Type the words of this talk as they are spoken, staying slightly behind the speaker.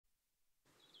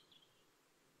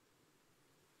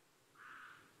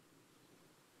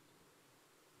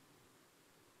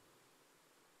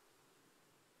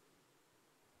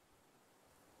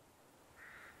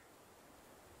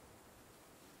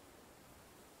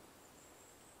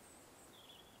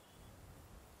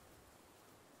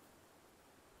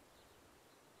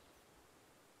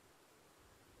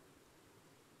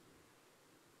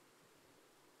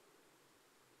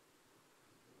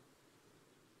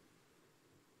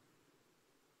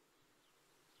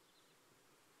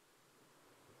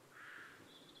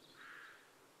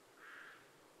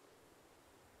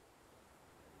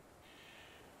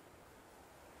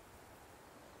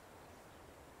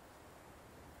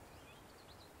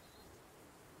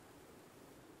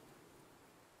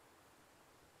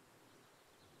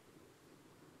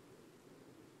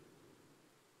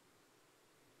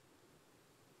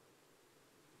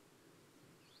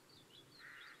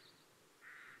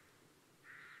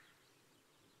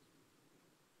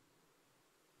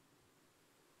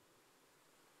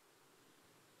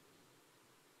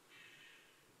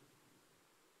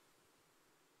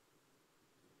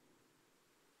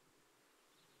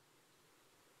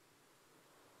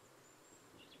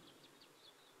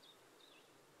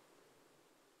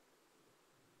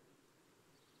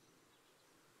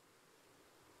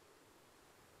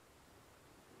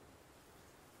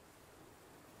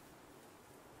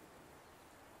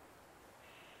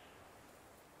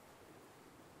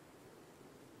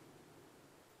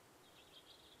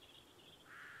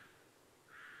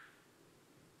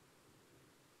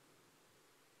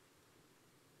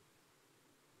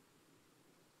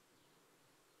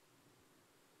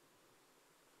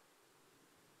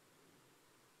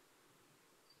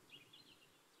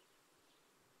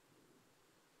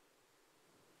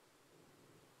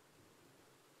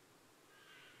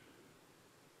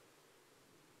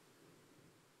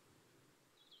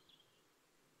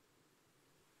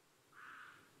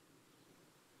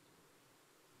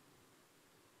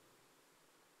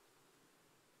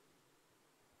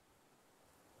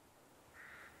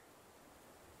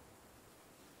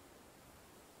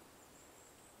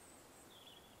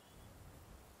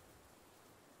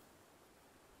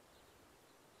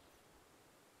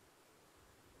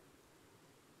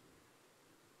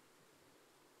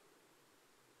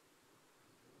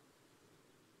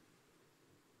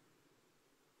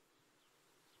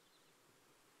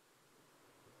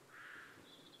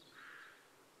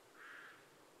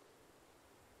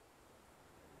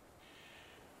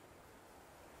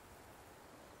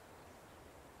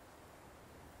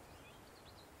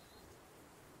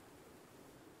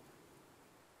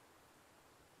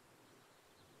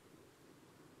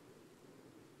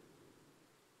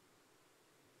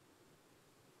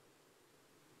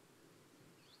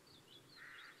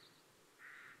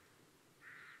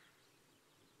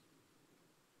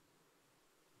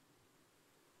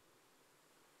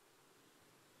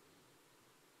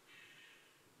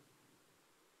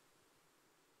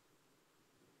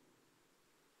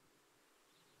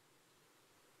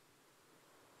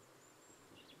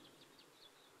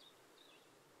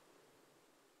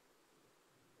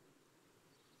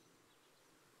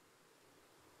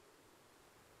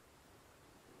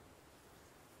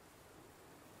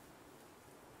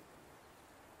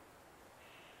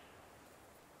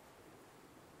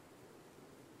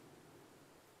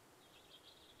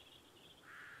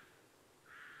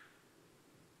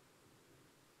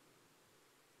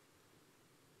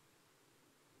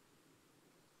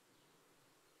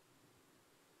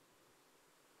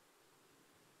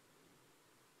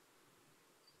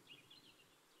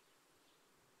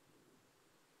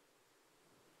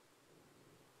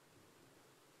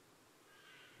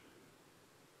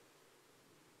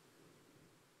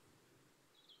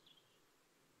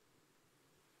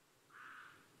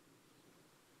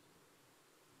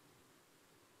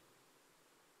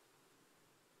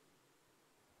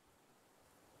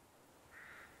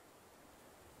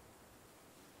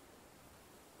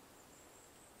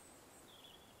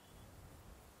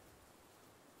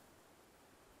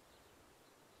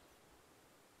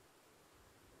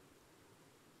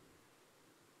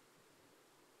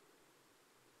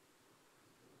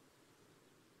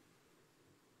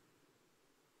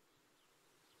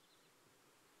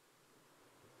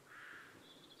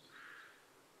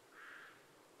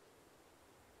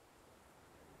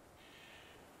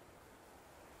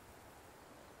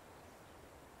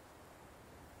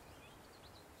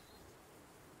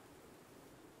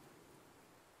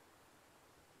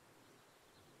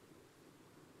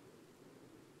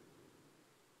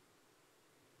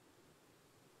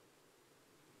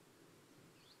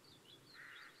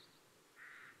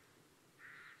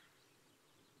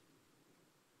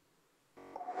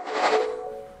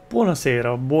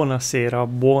Buonasera, buonasera,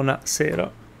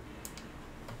 buonasera.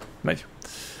 Meglio.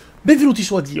 Benvenuti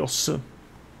su Adios.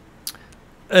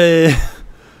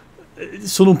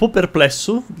 Sono un po'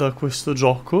 perplesso da questo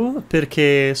gioco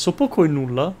perché so poco e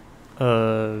nulla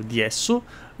di esso.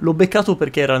 L'ho beccato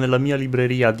perché era nella mia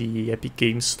libreria di Epic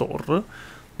Games Store.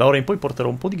 Da ora in poi porterò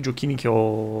un po' di giochini che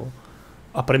ho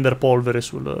a prendere polvere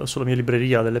sulla mia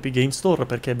libreria dell'Epic Games Store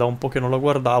perché da un po' che non la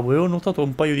guardavo e ho notato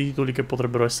un paio di titoli che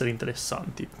potrebbero essere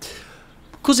interessanti.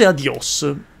 Cos'è Adios?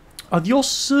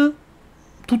 Adios,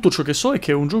 tutto ciò che so è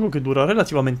che è un gioco che dura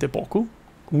relativamente poco,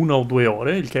 1 o 2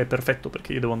 ore, il che è perfetto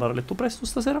perché io devo andare a letto presto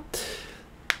stasera,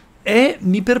 e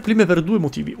mi perplime per due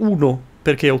motivi. Uno,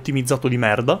 perché è ottimizzato di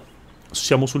merda.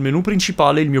 Siamo sul menu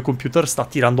principale, il mio computer sta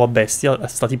tirando a bestia,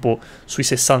 sta tipo sui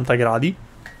 60 gradi,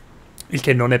 il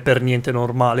che non è per niente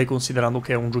normale considerando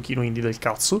che è un giochino indie del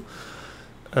cazzo.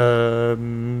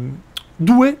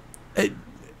 Due,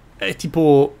 è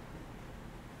tipo...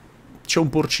 c'è un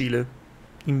porcile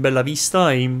in bella vista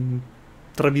e in,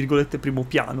 tra virgolette, primo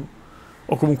piano.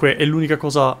 O comunque è l'unica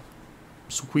cosa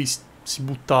su cui si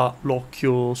butta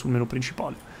l'occhio sul menu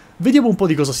principale. Vediamo un po'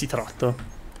 di cosa si tratta.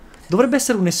 Dovrebbe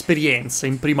essere un'esperienza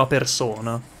in prima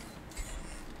persona.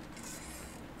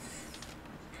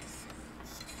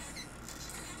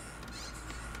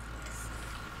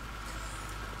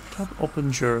 Tab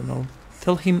open journal.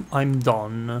 Tell him I'm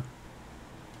done.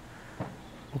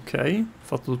 Ok,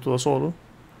 fatto tutto da solo.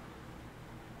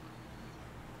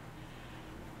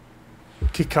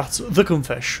 Che cazzo? The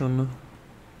Confession.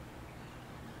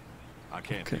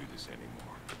 Okay.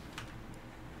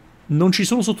 Non ci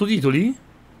sono sottotitoli?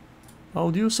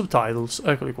 Audio subtitles,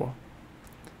 eccoli qua.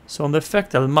 Sound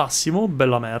effect al massimo,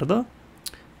 bella merda.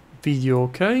 Video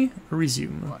ok,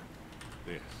 resume.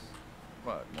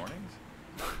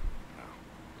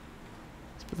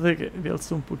 Aspettate che vi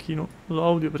alzo un pochino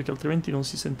l'audio perché altrimenti non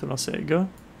si sente una sega.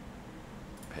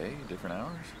 Pay different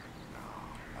hours? No,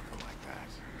 nothing like that.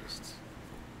 Just,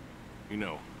 you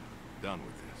know, done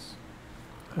with this.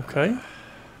 Ok.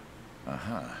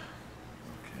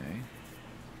 Okay.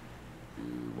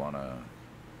 You wanna...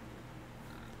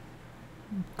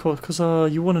 Cosa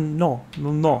you wanna... No,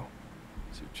 non no.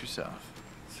 Suit yourself.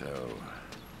 So,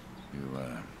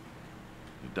 you're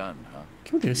done, huh? Che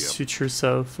vuol dire suit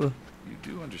yourself? You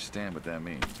do understand what that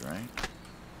means, right?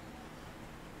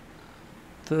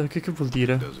 Che vuol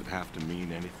dire? Does it have to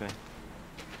mean anything?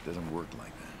 It doesn't work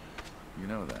like that. You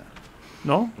know that.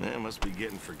 No? I must be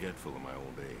getting forgetful in my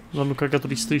old age. L'hanno cagato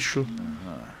di striscio.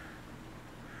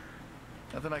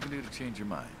 Nothing I can do to change your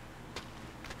mind.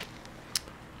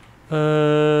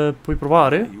 Puoi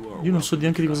provare? Io non so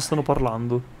neanche di cosa stanno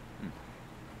parlando.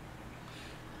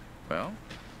 Well,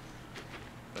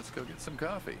 let's go get some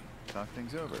coffee. Talk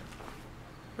things over.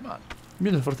 Come on.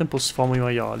 Io nel frattempo sfamo i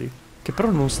maiali. Che però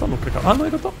non stanno cagando. Ah no, in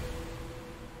realtà.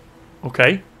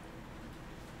 Ok.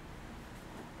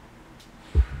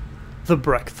 The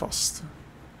breakfast.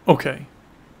 Ok.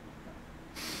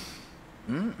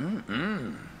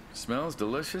 Smells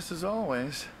delicious as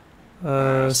always.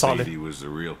 Sale. Sadie was the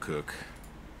real cook.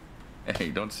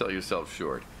 Hey, don't sell yourself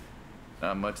short.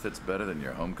 Not much that's better than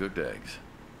your home-cooked eggs.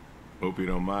 Hope you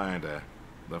don't mind. I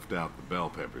left out the bell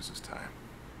peppers this time.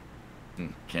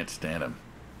 Can't stand them.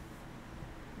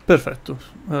 Perfetto.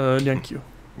 Neanch'io.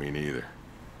 Me neither.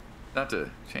 Not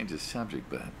to change the subject,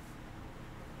 but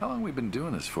how long we been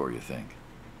doing this for, you think?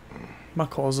 Ma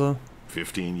cosa?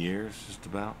 15 years, just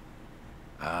about.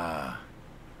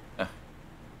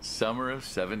 Summer of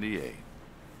 '78.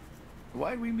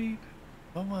 Why'd we meet?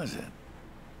 What was it?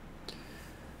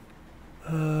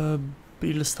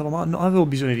 Bill stava male. No, avevo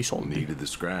bisogno di soldi. Needed the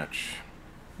scratch.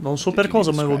 Non so per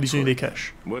cosa, ma avevo bisogno dei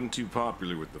cash. Wasn't too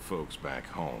popular with the folks back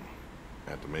home.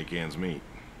 Had to make ends meet.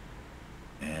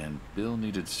 And Bill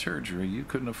needed surgery you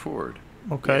couldn't afford.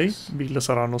 Ok, Yes. Bill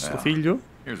sarà nostro Well, figlio.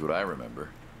 Here's what I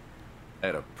remember. I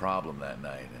had a problem that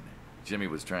night, and Jimmy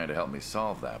was trying to help me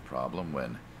solve that problem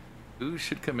when who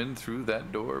should come in through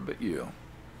that door but you?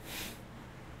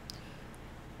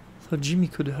 So Jimmy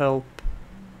could help.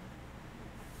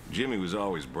 Jimmy was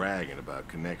always bragging about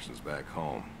connections back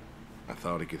home. I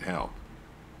thought he could help.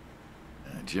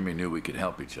 Jimmy knew we could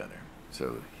help each other,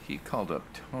 so he called up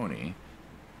Tony.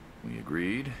 We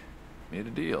agreed, made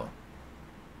a deal.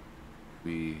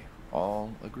 We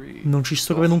all agreed. Non ci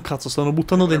sto capendo un cazzo, stanno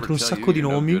buttando dentro un sacco di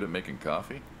nomi.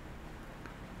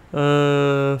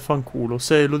 Fanculo,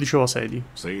 se lo diceva Sadie.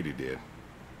 Sadie did.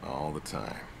 All the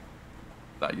time.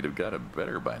 Thought you'd have got it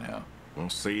better by now. Well,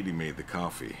 Sadie made the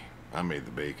coffee. I made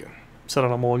the bacon. Sarà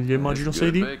la moglie, immagino, It's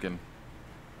good Sadie. bacon.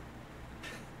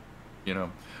 You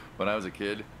know, when I was a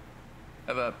kid,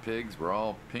 I thought pigs were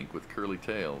all pink with curly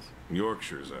tails.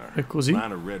 Yorkshires are. È così?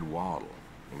 Mine are red wattle,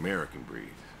 American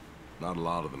breed. Not a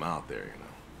lot of them out there, you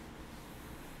know.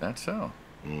 That's so.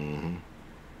 Mm-hmm.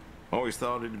 Always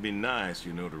thought it'd be nice,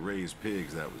 you know, to raise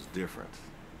pigs that was different.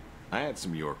 I had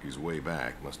some Yorkies way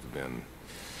back. Must have been,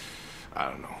 I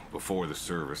don't know, before the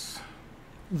service.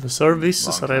 The service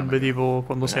Long time sarebbe ago. tipo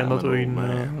quando sei I'm an andato old in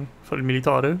man. fare il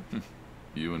militare?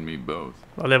 You and me both.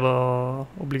 La leva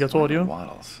obbligatoria?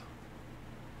 Waddles.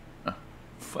 Huh,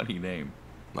 funny name.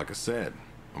 Like I said,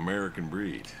 American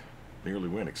breed. Nearly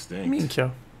went extinct.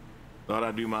 Minchia, Thought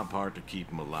I'd do my part to keep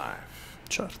them alive.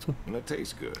 certo. And it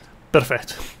tastes good.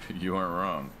 Perfetto. You aren't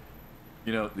wrong.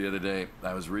 You know, the other day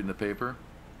I was reading the paper.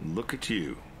 Look at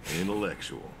you,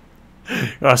 intellectual.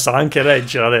 Ah, sa anche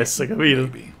leggere adesso, capito?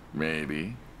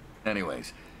 Maybe.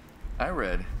 Anyways, I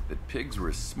read that pigs were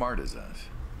as smart as us.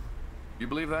 You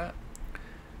believe that?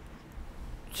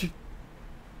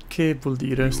 Che vuol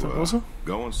dire sta You, cosa?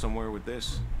 going somewhere with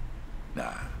this?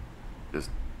 Nah. Just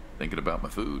thinking about my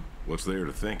food. What's there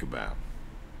to think about?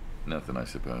 Nothing, I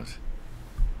suppose.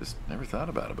 Just never thought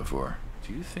about it before.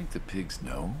 Do you think the pigs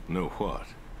know Know what?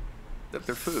 that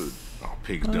they're food? Oh,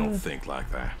 pigs don't think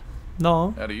like that.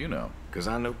 No? How do you know? 'Cause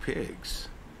I know pigs.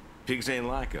 Pigs ain't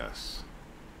like us.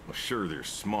 Well, sure, they're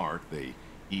smart. They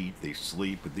eat, they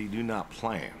sleep, but they do not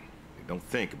plan. They don't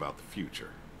think about the future.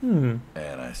 And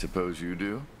I suppose you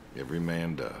do? Every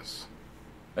man does.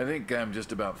 I think I'm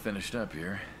just about finished up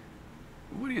here.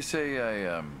 What do you say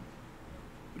I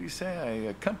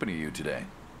accompany you today?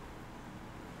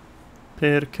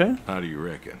 Perché? How do you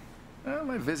reckon? Well,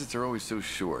 my visits are always so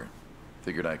short.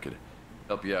 Figured I could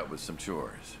help you out with some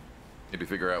chores. Maybe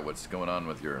figure out what's going on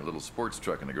with your little sports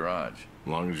truck in the garage. As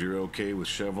long as you're okay with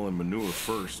shoveling manure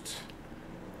first.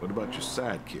 What about your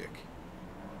sidekick?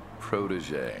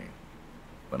 Protege.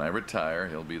 When I retire,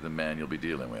 he'll be the man you'll be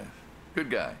dealing with. Good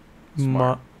guy. Ma,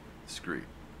 Smart. Discreet.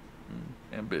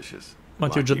 Ambitious. ma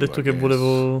ti ho già Like you, detto I che guess.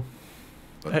 volevo...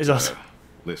 But, esatto.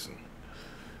 Listen,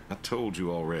 I told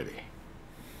you already.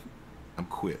 I'm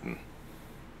quitting.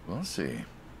 We'll see.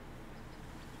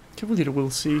 Che vuol dire we'll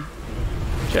see?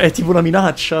 Cioè, è tipo una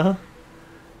minaccia?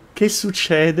 Che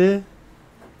succede?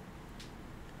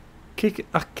 Che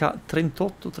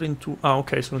 38, 31... Ah,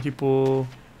 ok, sono tipo...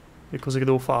 le cose che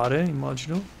devo fare,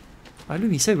 immagino. Ah, lui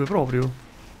mi segue proprio.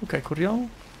 Ok, corriamo.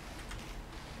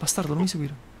 Bastardo, non mi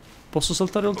seguire. Posso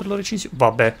saltare oltre la recinzione?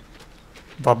 Vabbè.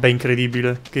 Vabbè,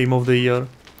 incredibile. Game of the year.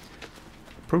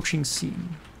 Approaching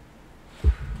scene.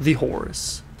 The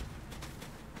horse.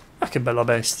 Ah, che bella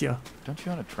bestia. Don't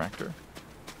you own a tractor?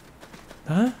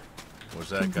 Eh? What's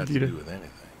that Che got to dire? do with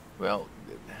anything? Well,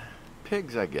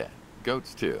 pigs I get.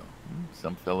 Goats too.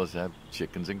 Some fellas have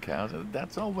chickens and cows.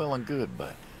 That's all well and good,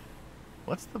 but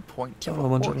what's the point of Chiamalo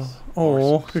a a mangiarlo. horse?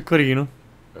 Oh, che carino.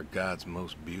 They're God's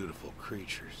most beautiful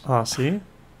creatures. Ah, sì?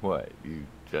 What, you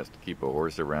just keep a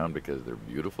horse around because they're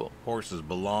beautiful? Horses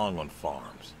belong on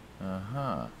farms.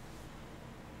 Uh-huh.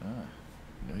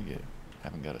 You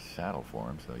haven't got a saddle for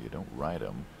them, so you don't ride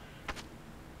them.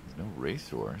 There's no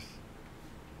racehorse.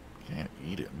 Can't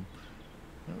eat him.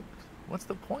 What's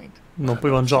the point? Non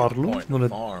puoi mangiarlo? Non è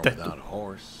Farm detto. without a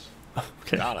horse.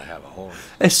 Ok. Gotta have a horse.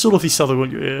 È solo fissato con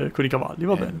i cavalli,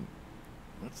 va bene. And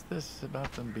what's this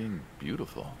about them being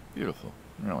beautiful? Beautiful,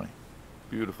 really.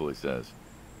 Beautiful, he says.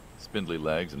 Spindly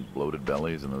legs and bloated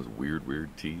bellies and those weird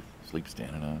teeth. Sleep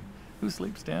standing up. Who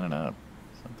sleeps standing up?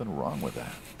 Something wrong with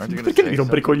that. Aren't you gonna Perché say devi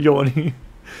rompere i something? coglioni?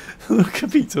 Non ho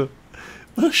capito.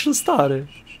 Ma lascialo stare.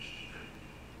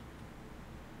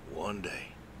 One day.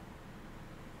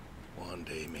 One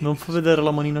day maybe. Non fa vedere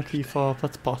la manina che gli fa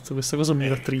pat pat. Questa cosa mi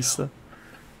rattrista.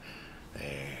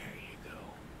 There you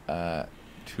go.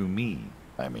 To me,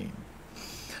 I mean.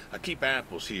 I keep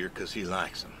apples here 'cause he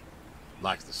likes them.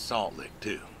 Likes the salt lick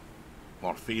too.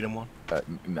 Want to feed him one?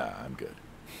 Nah, I'm good.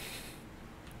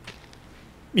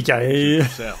 Minchia,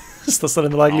 Yourself. sta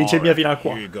salendo la glicemia All fino a right,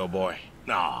 qua. here you go, boy.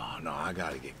 No, I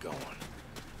gotta get going.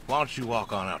 Why don't you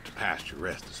walk on out to pasture,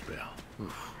 rest a spell?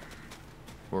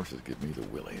 Horses give me the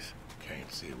willies. Can't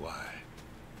see why.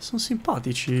 Sono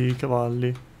simpatici i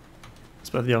cavalli.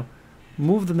 Aspetta, vediamo.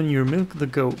 Move the manure, milk the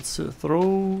goats,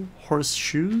 throw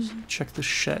horseshoes, check the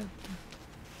shed.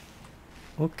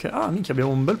 Ok, ah minchia,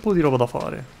 abbiamo un bel po' di roba da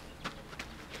fare.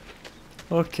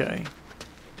 Ok.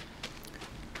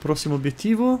 Prossimo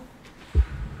obiettivo.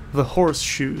 The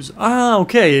horseshoes. Ah,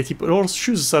 ok, tipo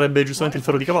horseshoes sarebbe giustamente il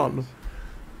ferro di cavallo.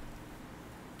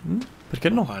 Perché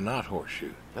no? Why not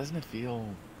horseshoe? Doesn't it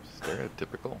feel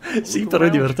stereotypical? Sì, Look però è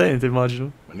around. divertente,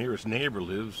 immagino. My nearest neighbor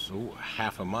lives,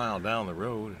 half a mile down the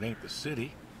road. It ain't the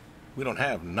city. We don't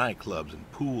have nightclubs and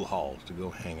pool halls to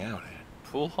go hang out at.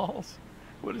 Pool halls?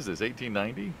 What is this,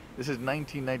 1890? This is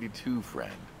 1992,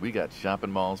 friend. We got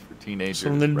shopping malls for teenagers,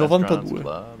 Sono nel restaurants, 92.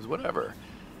 clubs, whatever.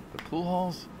 The pool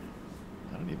halls?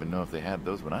 I don't even know if they had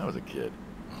those when I was a kid.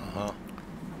 Uh-huh.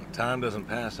 Time doesn't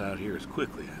pass out here as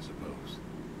quickly, I suppose.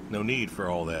 No need for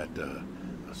all that,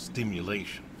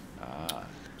 stimulation. Ah,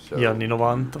 so Gli anni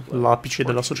 90, l'apice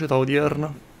della società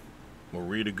odierna. Or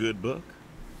read a good book?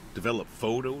 Develop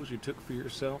photos you took for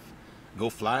yourself? Go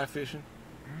fly fishing?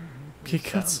 Che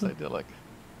Sounds cazzo? idyllic.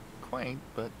 Quaint,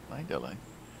 but idyllic.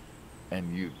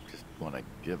 And you just want to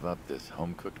give up this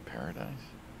home-cooked paradise?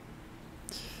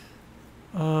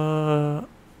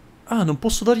 Non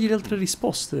posso dargli le altre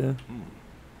risposte.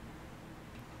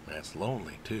 That's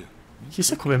lonely, too.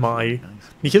 Chissà come mai.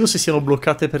 Mi chiedo se siano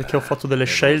bloccate perché ho fatto delle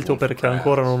scelte o perché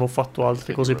ancora non ho fatto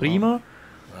altre cose prima.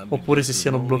 Oppure se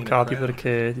siano bloccati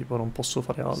perché tipo non posso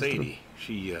fare altro. Sadie,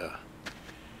 she,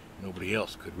 nobody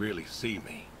else could really see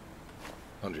me.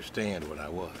 Understand what I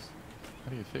was. How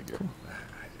do you figure?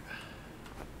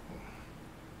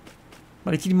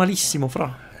 Ma li tiri malissimo,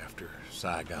 fra. After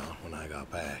Saigon, when I got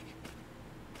back,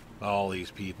 all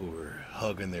these people were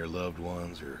hugging their loved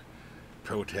ones or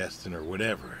protesting or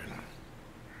whatever, and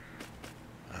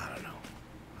I don't know.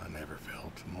 I never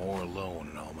felt more alone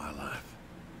in all my life.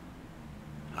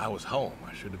 I was home.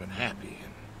 I should have been happy,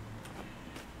 and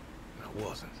I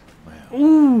wasn't.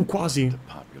 Well, Quasi. the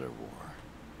popular war.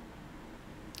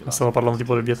 Stavo parlando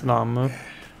tipo del Vietnam.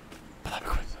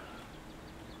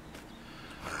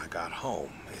 I got home.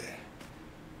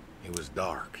 It was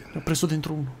dark, Ne ho and preso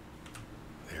dentro uno.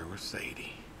 there was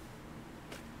Sadie,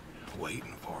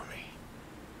 waiting for me.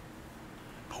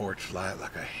 Porch light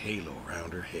like a halo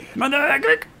around her head. Ma dai,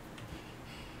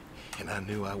 And I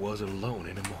knew I wasn't alone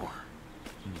anymore.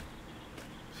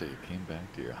 So you came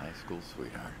back to your high school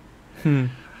sweetheart.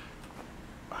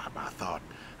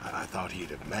 I thought he'd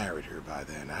have married her by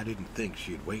then. I didn't think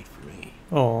she'd wait for me.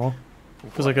 Oh,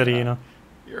 cosa carina.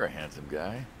 You're a handsome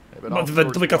guy. But Ma all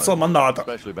sorts dove cazzo l'ho wanted, mandata?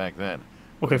 especially back then.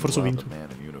 Ok, forse ho Love vinto. a man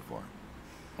in uniform.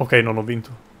 Ok, non ho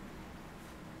vinto.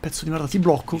 Pezzo di merda, ti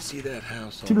blocco. You see that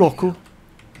house Ti on blocco.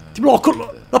 the Ti blocco,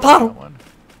 la paro. That one?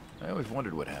 I always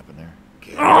wondered what happened there.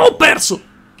 hill? Ah, ho perso. Che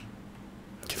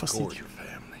The fastidio. Gordon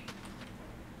family.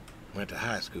 Went to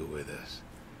high school with us.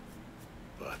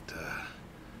 But,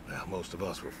 well, most of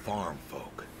us were farm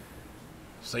folk.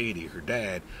 Sadie, her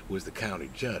dad, was the county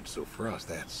judge, so for us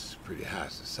that's pretty high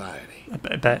society.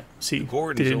 Beh, sì, The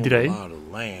Gordons owned a direi. lot of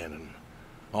land, and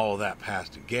all of that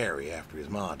passed to Gary after his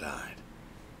ma died.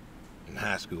 In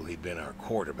high school, he'd been our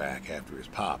quarterback after his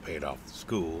pa paid off the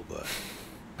school, but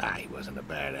he wasn't a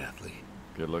bad athlete.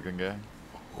 Good-looking guy?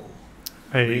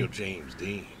 Real Ehi, James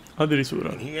Dean.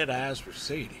 addirittura. And he had eyes for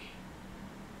Sadie.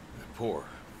 The poor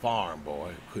farm boy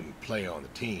who couldn't play on the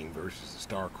team versus the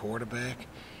star quarterback.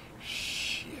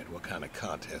 Shit, what kind of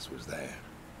contest was that?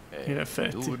 Hey, In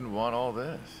effetti. who wouldn't want all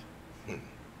this?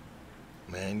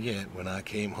 Man, yet when I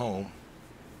came home,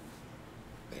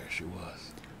 there she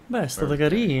was. Beh, è stata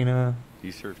carina.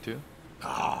 He surfed too?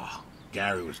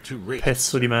 Gary was too rich.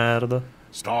 Pezzo di merda.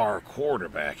 Star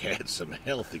quarterback had some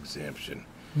health exemption.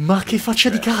 Ma che faccia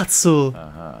di cazzo!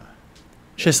 Uh-huh.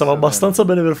 Cioè, stava abbastanza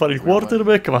bene per fare il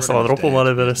quarterback, ma stava troppo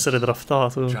male per essere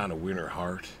draftato. Trying to win her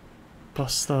heart. Didn't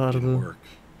Bastardo. work.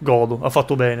 Godo. Ha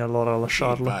fatto bene allora a She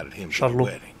lasciarlo. invited him to the Lasciarlo.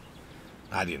 wedding.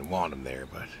 I didn't want him there,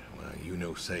 but, well, you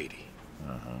know Sadie.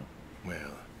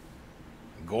 Well,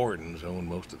 the Gordons own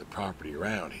most of the property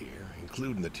around here,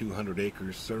 including the 200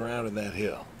 acres surrounding that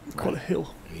hill. Quale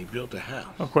hill? And he built a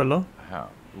house. Ah, quella? How?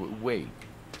 Wait.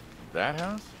 That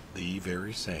house? The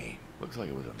very same. Looks like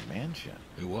it was a mansion.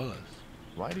 It was.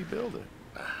 Why'd he build it?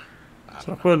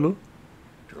 Sarà quello?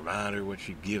 To remind her what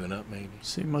she'd given up, maybe?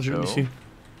 Sì, immagino di So? sì.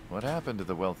 What happened to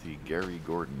the wealthy Gary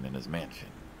Gordon in his mansion?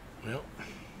 Well,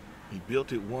 he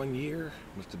built it one year.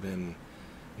 Must have been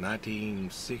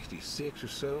 1966 or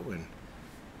so, and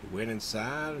he went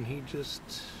inside and he just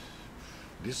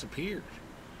disappeared.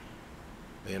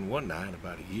 Then one night,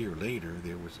 about a year later,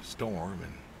 there was a storm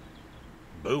and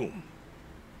boom,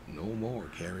 no more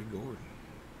Gary Gordon.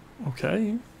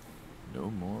 Ok. No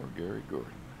more Gary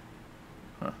Gordon.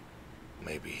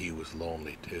 Maybe he was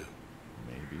lonely too.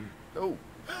 Maybe. Oh!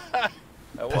 I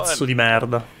Pezzo won! di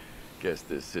merda. Guess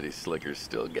this city slicker's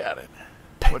still got it.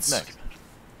 What's Pezzo. next?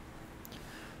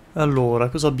 Allora,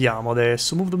 cosa abbiamo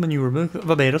adesso? Move the manure.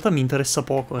 Vabbè, in realtà mi interessa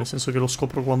poco, nel senso che lo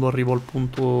scopro quando arrivo al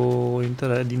punto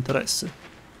di interesse.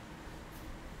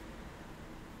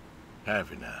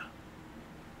 Have you now?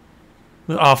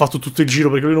 Ah, ha fatto tutto il giro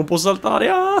perché lui non può saltare.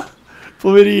 Ah,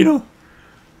 poverino.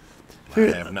 I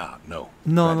have not, no.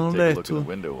 No, Tried to non ho take a look at the letto.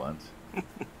 window once.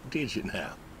 Did you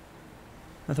now?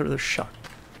 Another shot.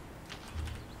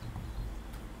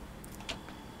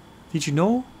 Did you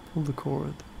know? Pull the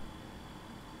cord.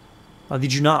 Ah,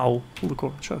 did you now? Pull the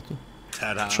cord, certo.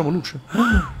 Ta-da. Facciamo luce.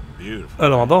 Beautiful.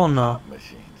 La madonna. Pop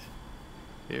machines.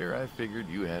 Here I figured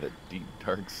you had a deep,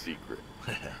 dark secret.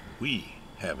 We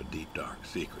have a deep, dark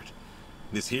secret.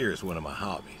 This here is one of my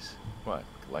hobbies. What,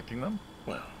 collecting them?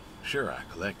 Well, sure, I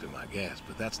collect them, I guess,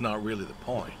 but that's not really the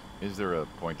point. Is there a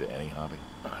point to any hobby?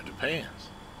 It depends.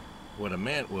 What I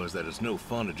meant was that it's no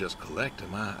fun to just collect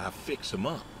them. I fix them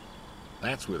up.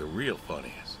 That's where the real fun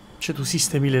is. Cioè, tu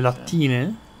sistemi le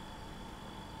lattine?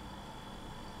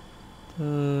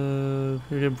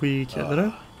 Che vuoi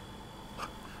chiedere?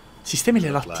 Sistemi le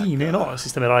lattine? No,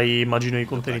 sistemerai, immagino, i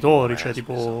contenitori, cioè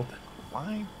tipo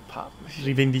Why pop machines?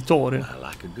 rivenditore. I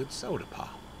like a good soda pop.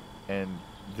 And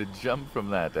the jump from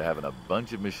that to having a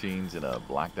bunch of machines in a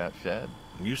blacked out shed?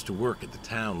 I used to work at the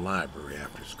town library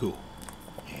after school,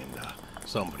 and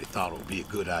somebody thought it would be a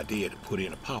good idea to put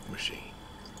in a pop machine.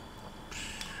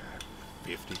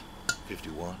 50,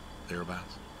 51,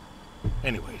 thereabouts.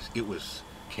 Anyways, it was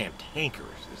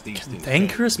cantankerous, as these things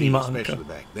Cantankerous? can be, Mi manca. especially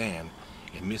back then.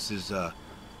 And Mrs.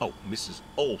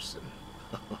 Olson,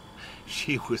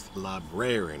 she was the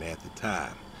librarian at the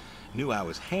time. Knew I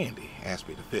was handy, asked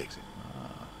me to fix it.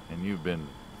 And you've been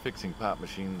fixing pop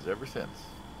machines ever since?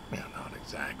 Well, not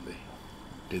exactly.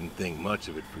 Didn't think much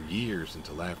of it for years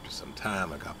until after some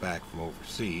time I got back from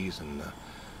overseas, and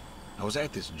I was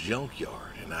at this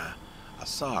junkyard, and I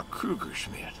saw a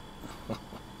Krugerschmidt.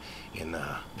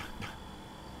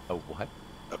 A what?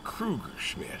 A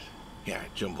Krugerschmidt. Yeah, I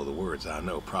jumble the words, I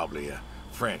know, probably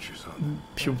French or something.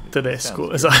 Più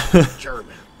tedesco, esatto.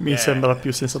 German. Mi sembra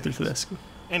più sensato il tedesco.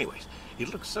 Anyways, it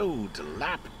looked so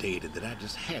dilapidated that I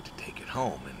just had to take it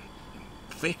home and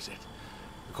fix it.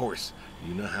 Of course,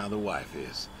 you know how the wife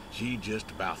is. She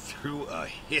just about threw a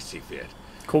hissy fit.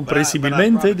 Comprensibilmente, But I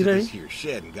brought it to this direi. here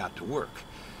shed and got to work.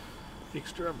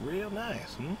 Fixed her up real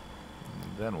nice,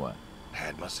 Then what?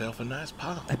 Had myself a nice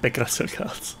pile. E beh, grazie al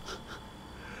cazzo.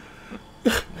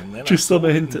 And then I Giustamente. sold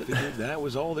it and figured that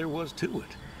was all there was to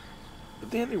it. But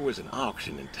then there was an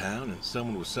auction in town and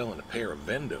someone was selling a pair of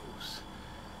Vendos.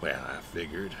 Well, I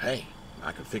figured, hey,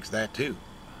 I could fix that too.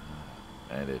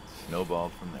 And it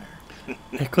snowballed from there.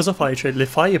 E cosa fai? Cioè, le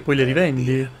fai e poi le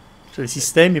rivendi? Cioè, le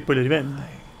sistemi e poi le rivendi?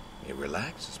 It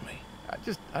relaxes me.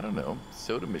 I don't know,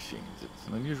 soda machines. It's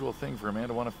an unusual thing for a man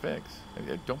to want to fix.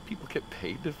 Don't people get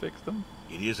paid to fix them?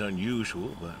 It is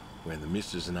unusual, but when the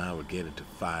missus and I would get into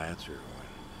fights or when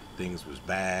things was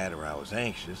bad or I was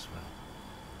anxious, well,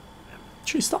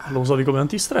 Ci sta, lo usavi come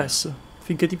antistress.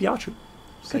 Finché ti piace.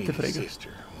 Che te Sadie's frega.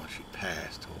 sister, once she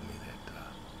passed,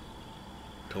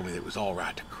 told me that it was all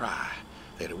right to cry,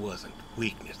 that it wasn't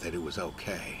weakness, that it was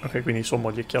okay. Ok, quindi sua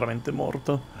moglie è chiaramente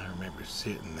morta. I remember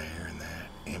sitting there in that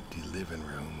empty living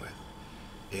room with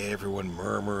everyone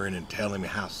murmuring and telling me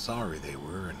how sorry they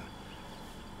were, and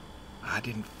I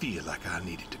didn't feel like I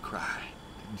needed to cry.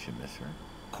 Didn't you miss her?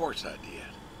 Of course I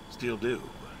did. Still do,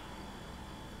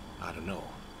 but I don't know.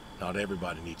 Not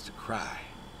everybody needs to cry.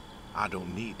 I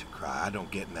don't need to cry. I don't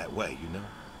get in that way, you know?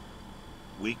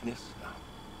 Weakness? No.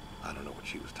 I don't know what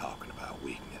she was talking about,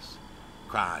 weakness.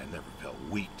 Crying never felt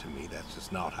weak to me. That's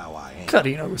just not how I am.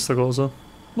 Carina questa cosa.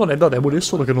 Non è da debole, è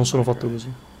solo che non sono fatto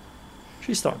così.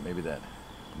 Ci sta. Maybe that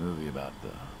movie about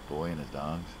the boy and his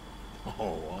dogs.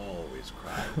 Oh, always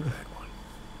cry with that one.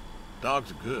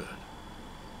 Dogs are good.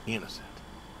 Innocent.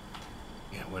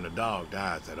 Yeah, when a dog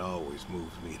dies, that always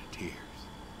moves me to tears.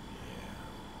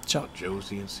 Ciao.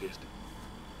 Josie insisted.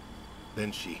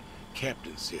 Then she kept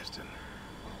insisting.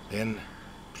 Then,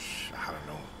 I don't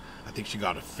know. I think she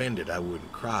got offended I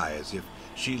wouldn't cry, as if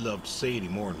she loved Sadie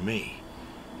more than me.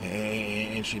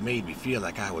 And she made me feel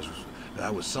like I was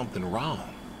something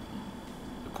wrong.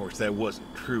 Of course, that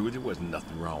wasn't true. There wasn't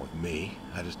nothing wrong with me.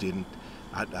 I just didn't.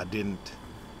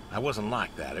 I wasn't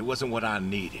like that. It wasn't what I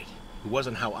needed. It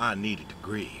wasn't how I needed to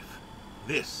grieve.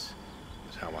 This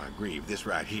is how I grieve. This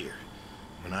right here.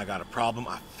 When I got a problem,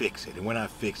 I fix it. And when I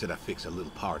fix it, I fix a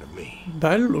little part of me.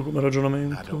 Bello come I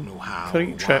ragionamento. don't know how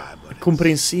Cari- or cioè, why, but è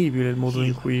comprensibile il modo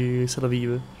in healing. cui se la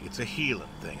vive. It's a healing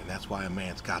thing, and that's why a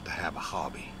man's got to have a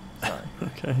hobby. Sorry.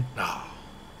 Ok. No,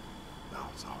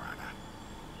 it's all right.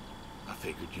 I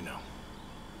figured, you know.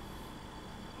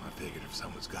 I figured if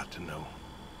someone's got to know,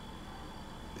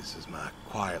 this is my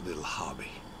quiet little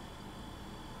hobby.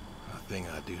 A thing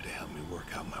I do to help me work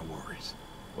out my worries.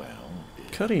 Well,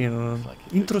 it Carino. looks like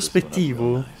you fixed this one up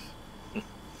real Introspettivo. nice.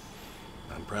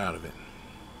 I'm proud of it.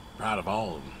 Proud of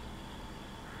all of them.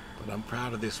 But I'm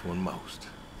proud of this one most.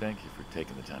 Thank you for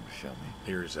taking the time to show me.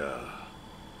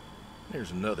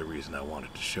 There's another reason I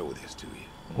wanted to show this to you.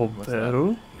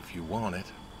 Ovvero? If you want it,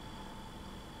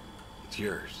 it's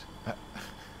yours.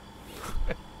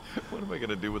 What am I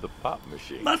gonna do with a pop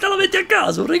machine? Ma te la metti a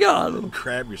casa, un regalo!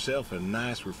 Grab yourself a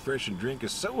nice, refreshing drink of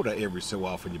soda every so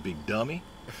often, you big dummy.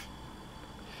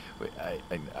 Wait,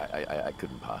 I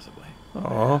couldn't possibly.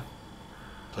 Oh.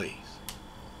 Please.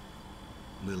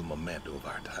 Little memento of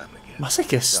our time together. Ma sai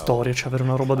che storia c'è avere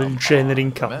una roba del genere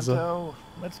in casa? Memento.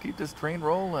 Let's keep this train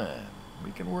rolling.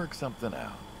 We can work something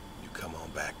out. You come on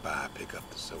back by, pick up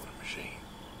the soda machine.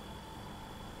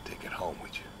 Take it home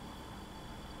with you.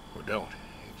 Or don't.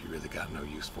 If you really got no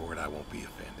use for it, I won't be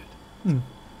offended.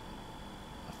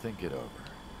 I'll think it over.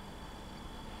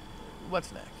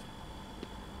 What's next?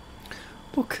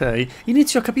 Ok,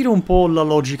 inizio a capire un po' la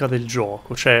logica del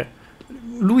gioco. Cioè,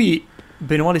 lui,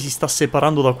 bene o male, si sta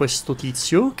separando da questo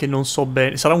tizio, che non so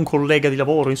bene, sarà un collega di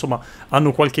lavoro, insomma,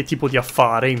 hanno qualche tipo di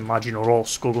affare, immagino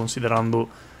Rosco, considerando...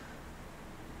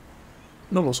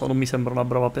 Non lo so, non mi sembra una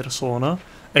brava persona.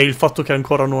 E il fatto che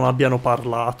ancora non abbiano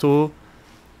parlato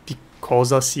di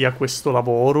cosa sia questo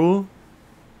lavoro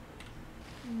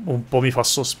un po' mi fa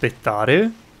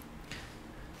sospettare.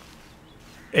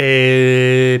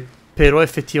 Però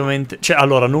effettivamente... Cioè,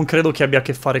 allora, non credo che abbia a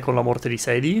che fare con la morte di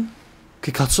Sadie.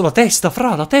 Che cazzo, la testa,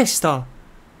 fra, la testa!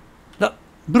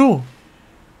 Bro!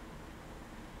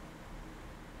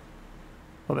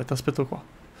 Vabbè, ti aspetto qua.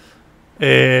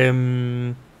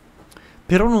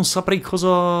 Però non saprei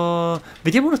cosa...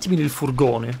 Vediamo un attimino il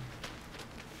furgone.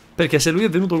 Perché se lui è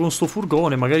venuto con sto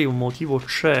furgone, magari un motivo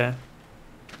c'è.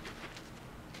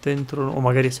 Dentro... O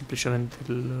magari è semplicemente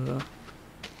il...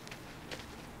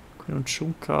 Qui non c'è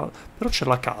un cazzo. Però c'è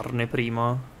la carne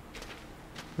prima.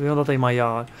 Abbiamo dato ai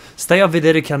maiali. Stai a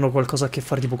vedere che hanno qualcosa a che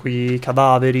fare tipo con i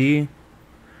cadaveri.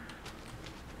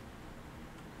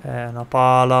 Una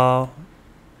pala.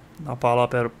 Una pala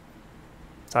per...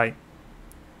 Sai.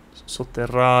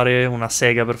 Sotterrare. Una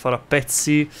sega per fare a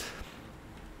pezzi.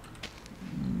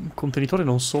 Contenitore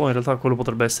non so. In realtà quello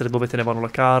potrebbe essere dove tenevano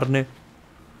la carne.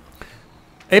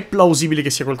 È plausibile che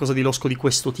sia qualcosa di losco di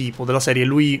questo tipo. Della serie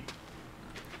lui...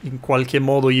 In qualche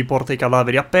modo gli porta i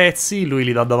cadaveri a pezzi, lui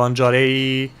li dà da mangiare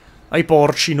ai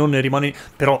porci, non ne rimane...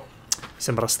 Però mi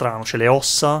sembra strano, c'è le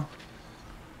ossa.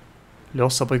 Le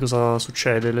ossa poi cosa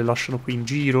succede? Le lasciano qui in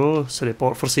giro?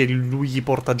 Forse lui gli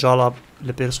porta già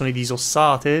le persone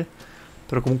disossate?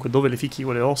 Però comunque dove le fichi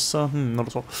quelle ossa? Non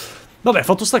lo so. Vabbè,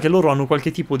 fatto sta che loro hanno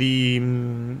qualche tipo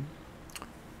di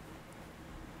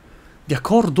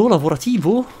accordo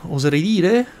lavorativo, oserei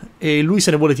dire, e lui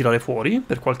se ne vuole tirare fuori,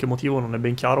 per qualche motivo non è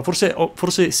ben chiaro.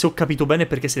 Forse se ho capito bene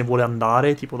perché se ne vuole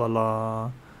andare, tipo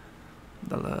dalla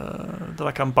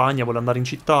campagna, vuole andare in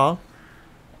città,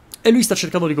 e lui sta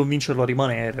cercando di convincerlo a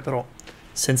rimanere, però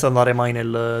senza andare mai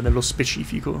nello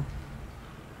specifico.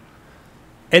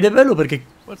 Ed è bello perché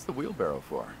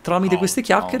tramite queste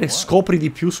chiacchiere scopri di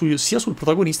più sia sul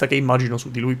protagonista che immagino su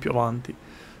di lui più avanti.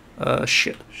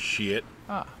 Shit.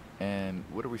 And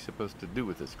what are we supposed to do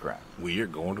with this crap? We are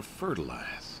going to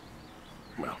fertilize.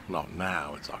 Well, not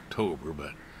now, it's October,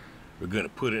 but we're going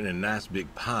to put it in a nice big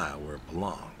pile where it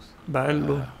belongs.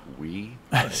 Bello. We?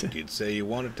 You did say you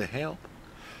wanted to help?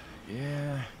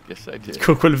 Yeah, guess I did.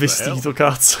 Con quel vestito,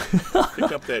 cazzo.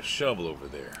 Pick up that shovel over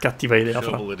there. Cattiva idea,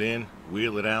 fra. Shovel it in,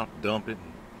 wheel it out, dump it,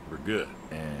 we're good.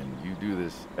 And you do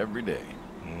this every day?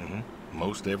 Mm-hmm.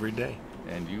 Most every day.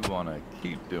 And you want to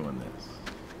keep doing this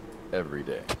every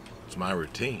day? It's my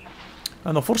routine.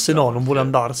 Ah no, forse no, non vuole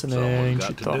andarsene in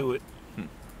città.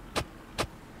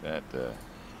 That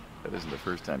isn't the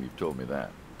first time you've told me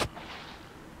that.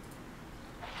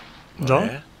 Già?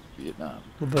 Yeah? Vietnam.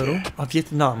 Davvero? A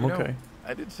Vietnam, ok.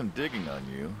 I did some digging on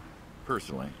you,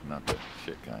 personally, not the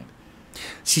shit kind.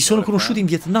 Si sono conosciuti in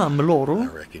Vietnam, loro? I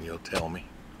reckon you'll tell me.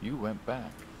 You went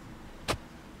back.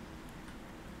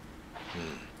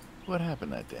 What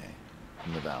happened that day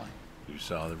in the valley? You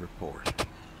saw the report.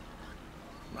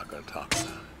 I'm not gonna talk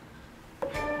about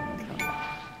it.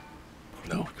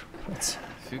 No.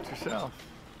 Suit yourself.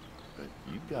 But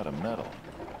you've got a medal.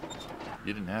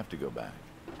 You didn't have to go back.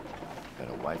 Got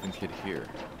a wife and kid here.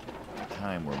 At a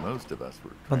time where most of us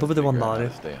were Ma dove devo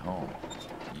andare? stay home.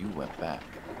 You went back.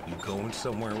 You going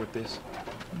somewhere with this?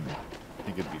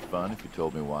 Think it'd be fun if you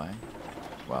told me why?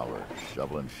 While we're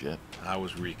shoveling shit. I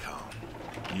was recon.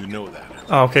 You know that.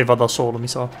 Ah, ok, va da solo, mi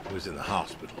sa. I was in the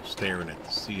hospital, staring at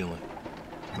the ceiling.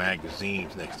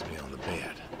 Magazines next to me on the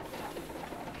bed.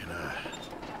 And I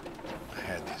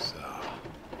had this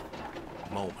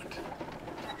moment.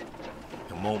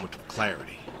 A moment of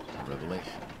clarity. A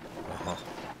revelation. Uh-huh.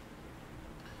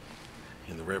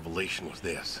 And the revelation was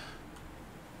this.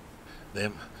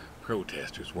 Them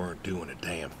protesters weren't doing a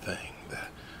damn thing.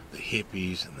 The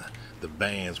hippies and the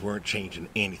bands weren't changing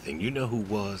anything. You know who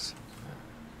was?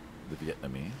 The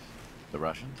Vietnamese? The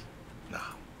Russians? No.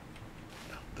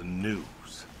 No. The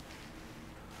news.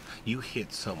 You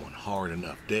hit someone hard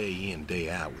enough day in, day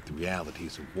out with the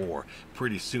realities of war,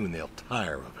 pretty soon they'll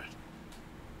tire of it.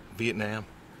 Vietnam,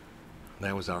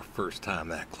 that was our first time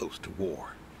that close to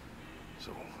war.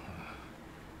 So,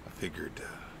 I figured,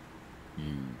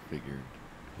 You figured?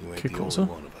 you ain't Che the cosa?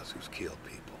 only one of us who's killed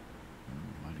people.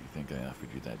 Why do you think I offered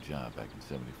you that job back in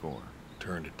 '74?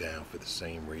 Turned it down for the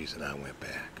same reason I went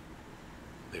back.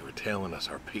 They were telling us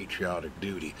our patriotic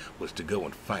duty was to go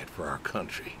and fight for our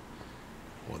country.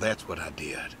 Well, that's what I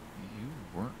did. You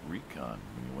weren't recon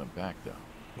when you went back, though.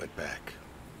 Went back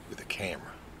with a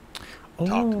camera. Oh,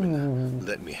 Talked to me,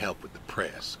 let me help with the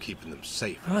press, keeping them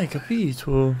safe. and hai all that.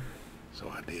 capito. So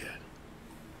I did.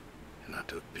 And I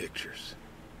took pictures.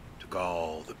 Took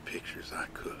all the pictures I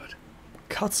could.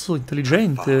 Cazzo, Fought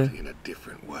intelligente. in a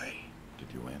different way. Did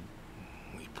you win?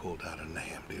 We pulled out a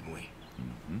Nam, didn't we?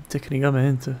 Mm-hmm.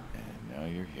 Tecnicamente. And now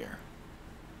you're here.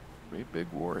 Great big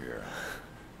war hero.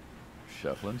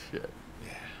 Shuffling shit.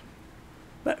 Yeah.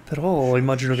 Beh, però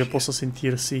immagino che possa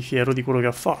sentirsi fiero di quello che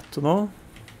ha fatto, no?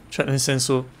 Cioè, nel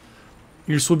senso,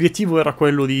 il suo obiettivo era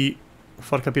quello di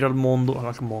far capire al mondo,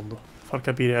 far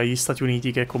capire agli Stati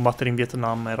Uniti che combattere in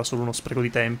Vietnam era solo uno spreco di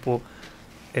tempo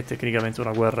e tecnicamente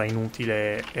una guerra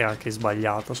inutile e anche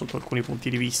sbagliata sotto alcuni punti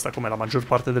di vista, come la maggior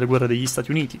parte delle guerre degli Stati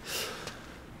Uniti.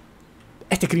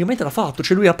 E tecnicamente l'ha fatto,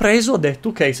 cioè lui ha preso, ha detto,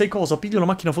 ok, sai cosa, piglio una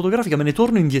macchina fotografica, me ne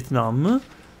torno in Vietnam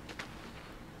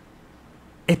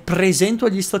e presento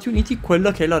agli Stati Uniti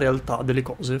quella che è la realtà delle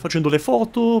cose, facendo le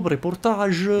foto,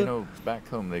 reportage. You know, back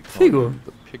home they call Figo. you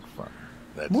the pig farm.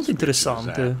 That's Molto as rich as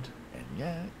interessante. that. And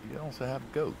yet, you also have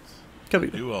goats. We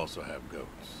Capito? do also have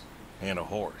goats. And a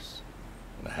horse.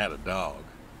 And I had a dog.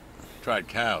 Tried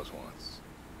cows once.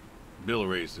 Bill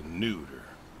raised a newt or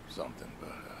something, but,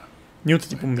 Newt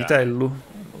tipo un vitello.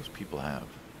 Well, most people have.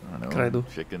 I don't know, Credo.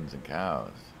 chickens and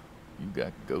cows. You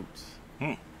got goats.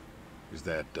 is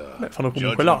that, Beh, fanno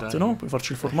comunque judgment latte, on no? you? Puoi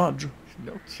farci il formaggio.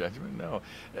 No judgment, no.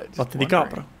 Just Latte di wondering,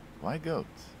 capra. Why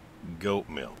goats? Goat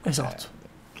milk. Esatto.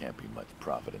 Can't be much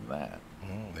profit in that.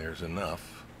 Well, there's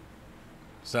enough.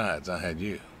 Besides, I had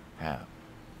you. Have.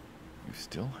 You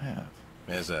still have.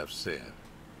 As I've said,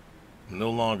 I'm no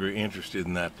longer interested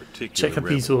in that particular Cioè,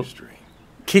 capito? revenue stream.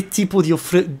 Che tipo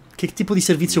di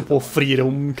servizio può offrire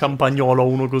un campagnolo a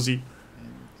uno così? And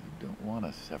you don't want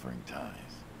us severing ties.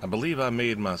 I believe I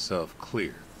made myself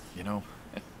clear. You know,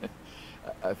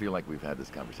 I feel like we've had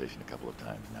this conversation a couple of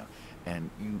times now,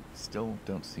 and you still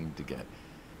don't seem to get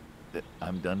that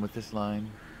I'm done with this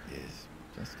line is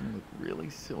just gonna look really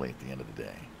silly at the end of the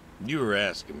day. You were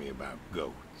asking me about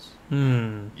goats.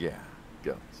 Yeah,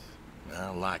 goats.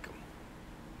 I like them.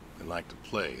 They like to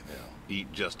play. They'll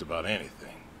eat just about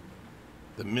anything.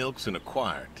 The milk's an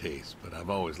acquired taste, but I've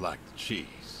always liked the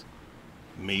cheese.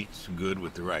 Meat's good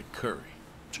with the right curry.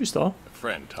 Ci sta? A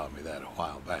friend taught me that a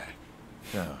while back.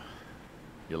 So,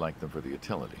 you like them for the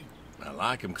utility. I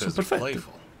like them because Sono they're perfetti.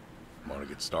 playful. Want to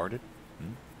get started?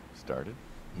 Started?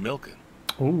 Milking.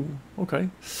 Ok.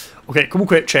 Ok,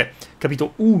 comunque, cioè,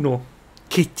 capito, uno,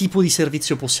 che tipo di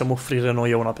servizio possiamo offrire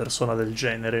noi a una persona del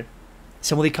genere?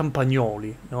 Siamo dei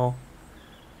campagnoli, no?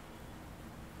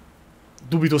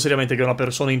 Dubito seriamente che una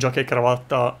persona in giacca e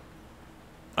cravatta,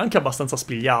 anche abbastanza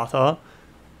spigliata,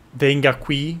 venga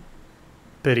qui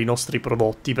per i nostri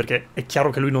prodotti, perché è chiaro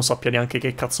che lui non sappia neanche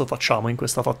che cazzo facciamo in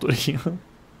questa fattoria.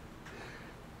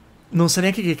 Non sa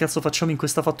neanche che cazzo facciamo in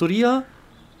questa fattoria,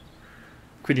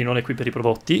 quindi non è qui per i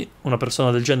prodotti. Una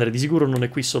persona del genere di sicuro non è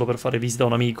qui solo per fare visita a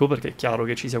un amico, perché è chiaro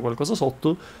che ci sia qualcosa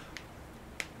sotto.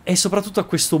 E soprattutto ha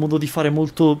questo modo di fare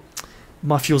molto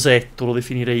mafiosetto, lo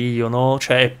definirei io, no?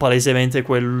 Cioè è palesemente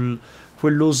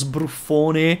quello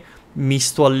sbruffone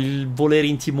misto al voler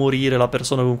intimorire la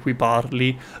persona con cui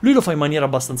parli. Lui lo fa in maniera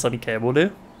abbastanza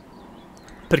amichevole,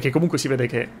 perché comunque si vede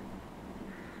che,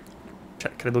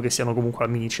 cioè, credo che siano comunque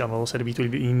amici, hanno servito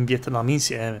in Vietnam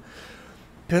insieme.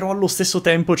 Però allo stesso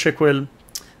tempo c'è quel...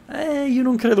 io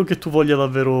non credo che tu voglia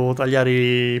davvero tagliare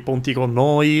i ponti con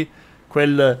noi.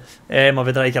 Quel... ma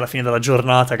vedrai che alla fine della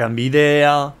giornata cambi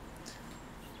idea.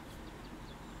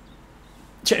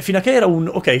 Cioè, fino a che era un...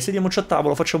 Ok, sediamoci a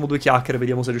tavola, facciamo due chiacchiere,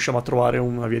 vediamo se riusciamo a trovare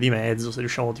una via di mezzo, se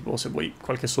riusciamo, tipo, se vuoi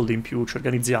qualche soldo in più, ci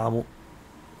organizziamo.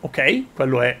 Ok,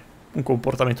 quello è un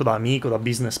comportamento da amico, da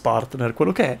business partner,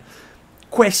 quello che è.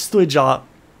 Questo è già...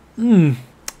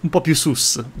 un po' più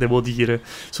sus, devo dire.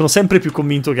 Sono sempre più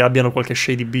convinto che abbiano qualche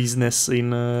shady business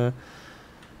in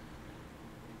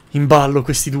ballo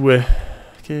questi due.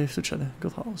 Che succede?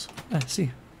 Goat House. Sì,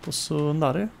 posso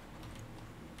andare?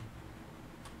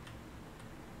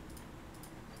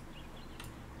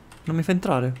 Non mi fa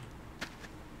entrare.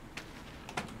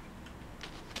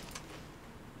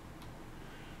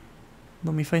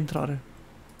 Non mi fa entrare.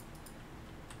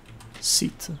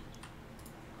 Sit.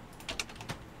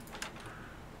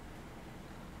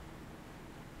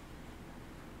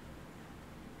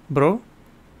 Bro?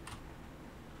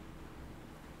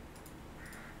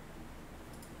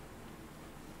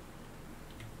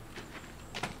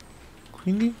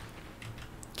 Quindi?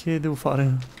 Che devo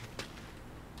fare?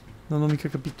 Non ho mica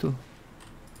capito.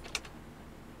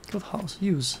 Code house,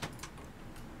 use.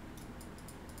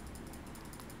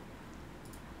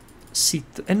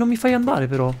 Sit. E non mi fai andare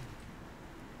però.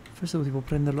 Forse devo tipo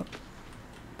prenderla.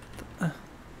 Aspetta.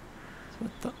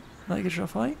 Aspetta. Dai che ce la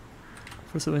fai.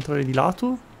 Forse devo entrare di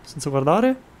lato. Senza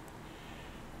guardare.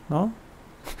 No?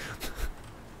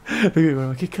 Perché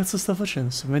ma che cazzo sta facendo?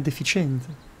 Secondo me è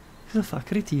deficiente. Cosa fa?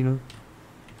 Cretino.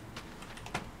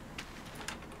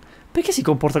 Perché si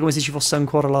comporta come se ci fosse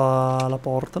ancora la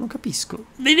porta? Non capisco.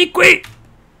 Vieni qui!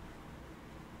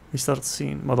 Restart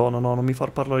scene. Madonna, no, non mi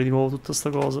far parlare di nuovo tutta sta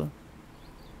cosa.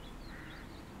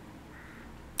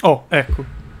 Oh, ecco.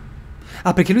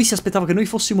 Ah, perché lui si aspettava che noi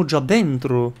fossimo già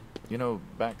dentro. You know,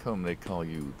 back home they call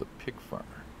you the pig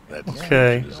farmer. That's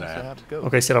Okay. just that.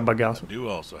 Ok, si era buggato. I do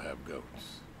also have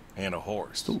goats. And a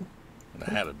horse. Tu. And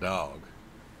I had a dog.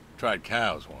 Tried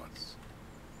cows once.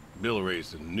 Bill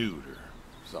raised a newt or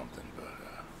something, but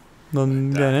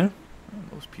Non viene? Well,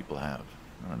 most people have,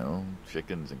 I don't know,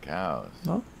 chickens and cows.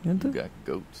 No? You Niente? got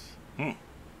goats.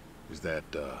 is that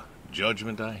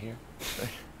judgment I hear?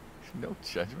 No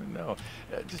judgment, no.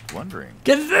 Just wondering.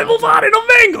 Che devo fare? Non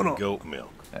vengono! Goat milk.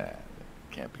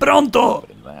 Can't be Pronto?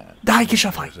 better than that. Dai che ce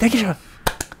la fai, dai che ce la fai.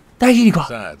 Dai, vieni qua.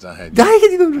 Besides, I had Dai che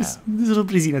ti do una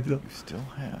sorpresina, ti do. You still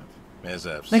have. as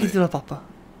I've Dai che ti do said, la pappa.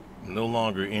 I'm no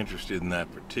longer interested in that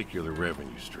particular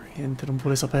revenue stream. Niente, non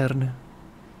vuole saperne.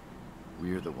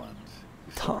 We're the ones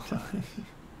who Dai, sabotage.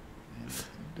 And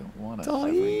you don't want us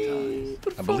dai, several times.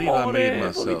 per I believe I made favore,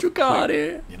 myself voglio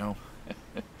giocare. You know,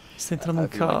 Sta entrando I un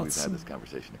feel like we've cazzo. had this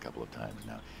conversation a couple of times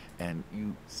now, and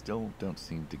you still don't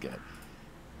seem to get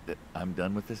that I'm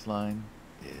done with this line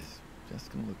is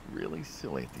just gonna look really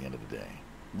silly at the end of the day.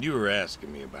 You were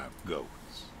asking me about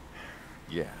goats.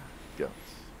 Yeah, goats.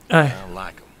 I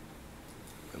like them.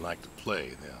 They like to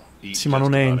play. They'll eat Sì, ma just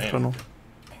non about entrano. anything.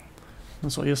 Non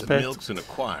so, io The aspetto. milk's an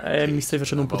acquired Mi taste, stai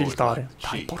facendo un po' and I've always tiltare. liked the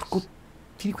Dai, cheese. porco.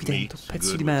 Vieni qui dentro, Meat's pezzo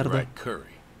good di with the merda. right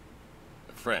curry.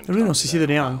 A friend E lui non taught si me siede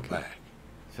that a while neanche. back.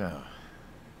 So,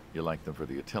 you like them for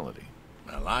the utility?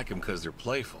 I like them because they're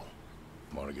playful.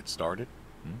 Want to get started?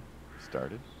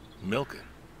 Started? Milking.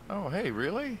 Oh, hey,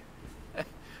 really? I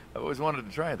always wanted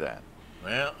to try that.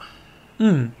 Well,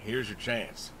 here's your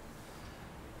chance.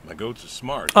 My goats are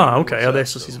smart. Ah, They know ok, what's up,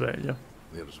 adesso so si sveglia.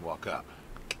 They'll just walk up.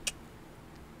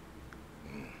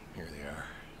 Here they are.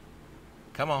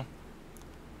 Come on.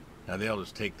 Now they'll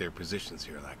just take their positions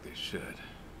here like they should.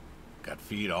 Got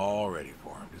feed all ready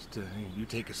for them. Just you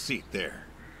take a seat there.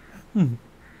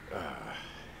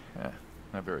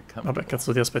 Not very comfortable. Vabbè,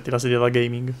 cazzo ti aspetti la sedia da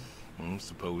gaming.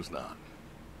 Suppose not.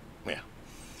 Well,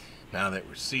 now that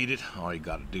we're seated, all you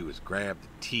gotta do is grab the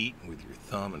teat with your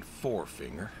thumb and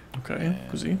forefinger. Ok,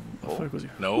 così. Fai così.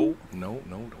 No,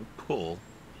 don't pull.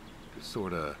 Just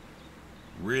sort of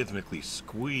rhythmically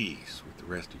squeeze with the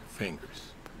rest of your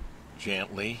fingers.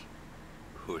 Gently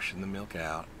pushing the milk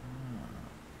out.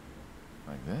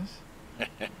 Like this?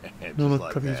 Just Non ho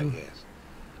like that, capito. yes.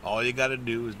 All you gotta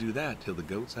do is do that till the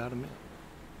goat's out of milk.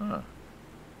 Huh.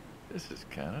 This is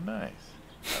kind of nice.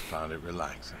 I found it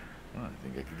relaxing. Well, I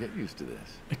think I could get used to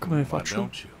this. E come Why faccio?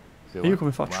 don't you? Say E io what?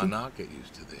 come Why faccio? not get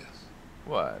used to this?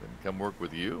 What? And come work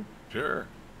with you? Sure.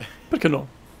 Perché no?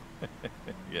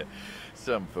 Yeah.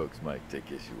 Some folks might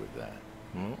take issue with that.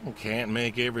 Well, can't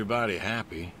make everybody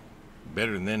happy.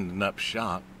 Better than ending up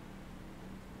shot.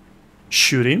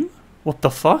 Shoot him? What the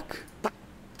fuck?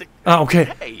 Ah, ok.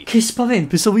 Hey! Che spavento,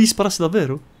 pensavo gli sparasse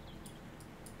davvero.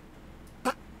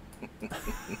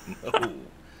 Oh,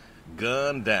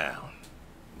 gun down.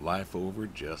 Life over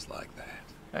just like that.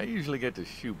 I usually get to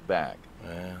shoot back.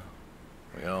 Well,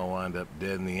 we all wind up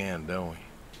dead in the end, don't we?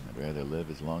 I'd rather live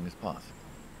as long as possible.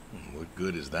 What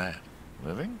good is that?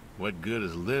 Living? What good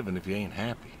is living if you ain't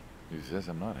happy? Who says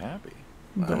I'm not happy?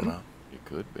 I don't Beh, know. You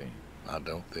could be. I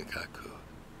don't think I could.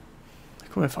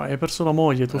 come fai? Hai perso la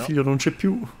moglie, tuo No. figlio non c'è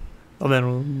più. Vabbè,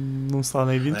 non sta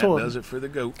nei That dintorni. does it for the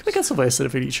goats. Come cazzo fai a essere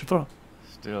felice, però?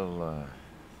 Still,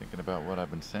 thinking about what I've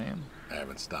been saying? I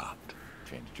haven't stopped.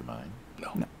 Changed your mind?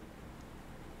 No. No.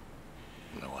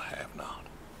 No, I have not.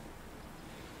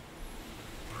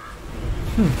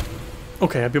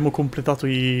 Ok, abbiamo completato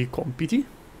i compiti.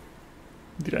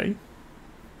 Direi.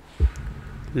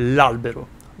 L'albero.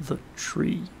 The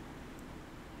tree.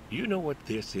 You know what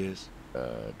this is?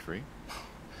 Tree?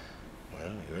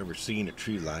 Well, you ever seen a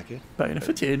tree like it? Beh, in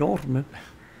effetti è enorme.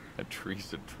 A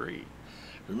tree's a tree.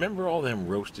 Remember all them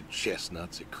roasted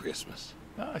chestnuts at Christmas?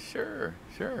 Oh, sure,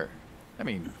 sure. I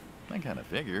mean, I kind of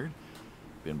figured.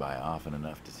 Been by often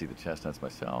enough to see the chestnuts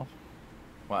myself.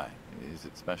 Why? Is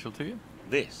it special to you?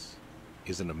 This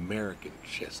is an American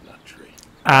chestnut tree.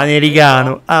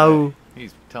 Americano. Au.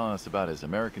 He's telling us about his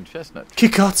American chestnut Che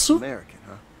tree. cazzo? American,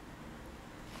 huh?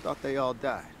 Thought they all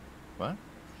died. What?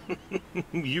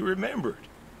 You remembered.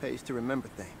 Pays to remember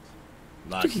things.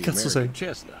 Like Che the cazzo American sei?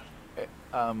 chestnut.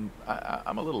 I'm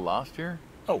a little lost here.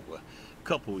 Oh, a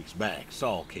couple weeks back,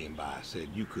 Saul came by, said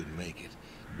you couldn't make it.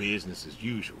 Business as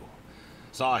usual.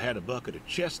 Saw I had a bucket of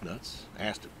chestnuts,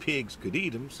 asked if pigs could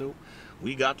eat them, so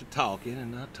we got to talking,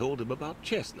 and I told him about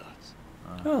chestnuts.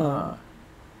 Ah.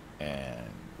 And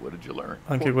what did you learn?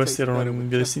 Anche questi erano in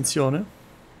via d'estinzione?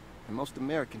 And most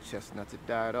American chestnuts had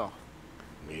died off.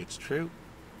 It's true.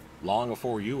 Long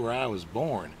before you or I was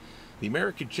born, the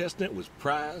American chestnut was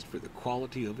prized for the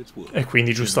quality of its wood. E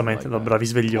quindi giustamente da bravi Oh,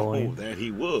 sveglioni. that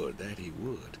he would, that he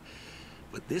would.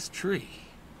 But this tree,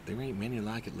 there ain't many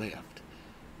like it left.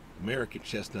 American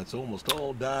chestnuts almost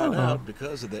all died out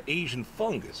because of the Asian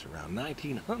fungus around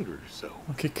 1900 or so.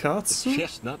 Ma che The cazzo?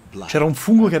 chestnut blight. C'era un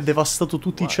fungo che ha devastato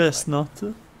tutti i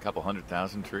chestnut? Couple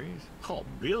 100,000 trees? Oh,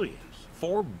 billions.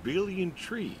 4 billion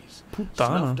trees.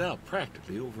 Puttana. Snuffed out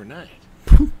practically overnight.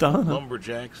 Puttana.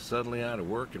 Lumberjacks suddenly out of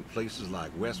work in places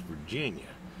like West Virginia.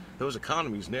 Those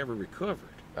economies never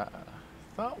recovered. I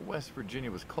thought West Virginia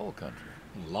was coal country.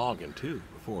 And logging, too,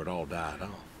 before it all died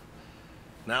off.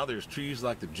 Now there's trees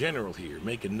like the General here,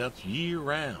 making nuts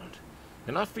year-round.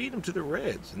 And I feed them to the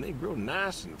Reds, and they grow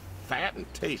nice and fat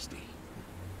and tasty.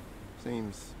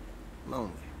 Seems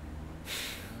lonely.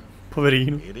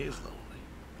 Poverino. It is lonely.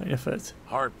 In effetti.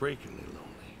 Heartbreakingly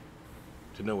lonely.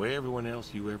 To know everyone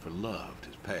else you ever loved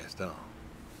has passed on.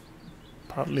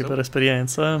 Parli per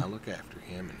esperienza, I look after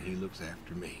him, and he looks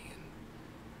after me, and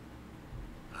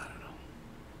I don't know.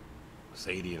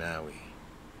 Sadie and I, we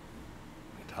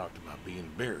talked about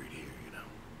being buried here, you know.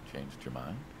 Changed your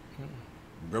mind?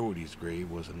 Brody's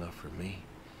grave was enough for me,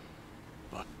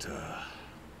 but I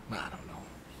don't know.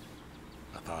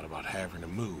 I thought about having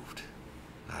him moved.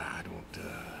 I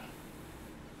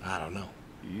don't know.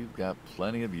 You've got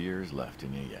plenty of years left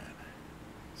in you yet.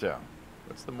 So,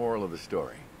 what's the moral of the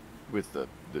story? With the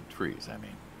trees, I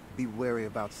mean. Be wary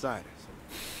of outsiders.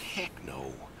 Heck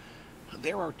no.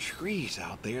 There are trees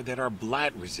out there that are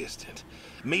blight resistant.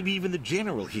 Maybe even the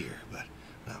General here, but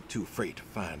I'm too afraid to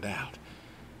find out.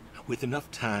 With enough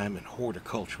time and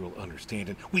horticultural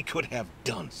understanding, we could have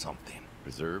done something.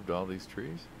 Preserved all these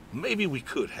trees? Maybe we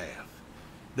could have.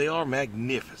 They are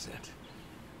magnificent.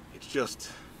 It's just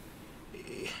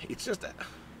that...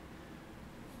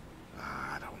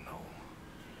 I don't know.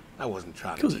 I wasn't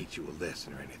trying to teach you a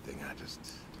lesson or anything. I just...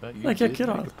 But you Like did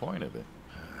a make a point of it.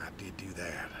 I did do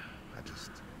that.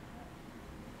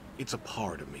 It's a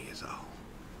part of me is all.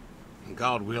 And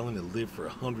God willing to live for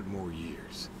 100 more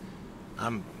years. I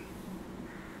don't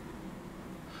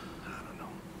know.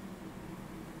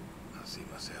 I see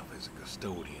myself as a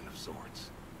custodian of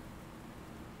sorts.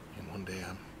 And one day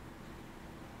I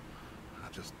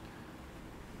just...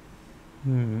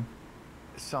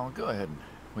 Sol, go ahead and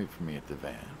wait for me at the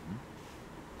van.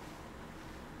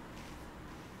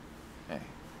 Hey.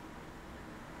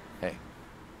 Hey.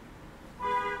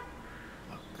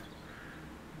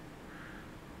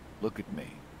 Look at me.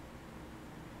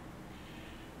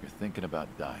 You're thinking about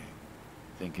dying.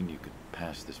 Thinking you could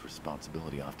pass this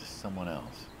responsibility off to someone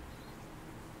else.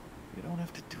 You don't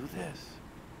have to do this.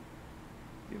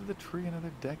 Give the tree another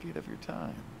decade of your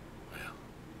time. Well,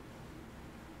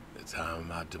 the time of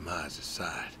my demise is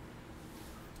sight.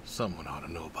 Someone ought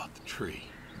to know about the tree.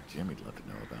 Jimmy'd love to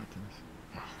know about this.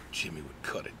 Oh, Jimmy would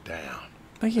cut it down.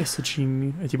 Ma chi è sto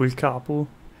Jimmy? È tipo il capo?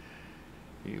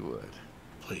 He would.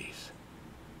 Please.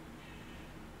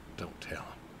 Don't tell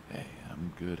him. Hey,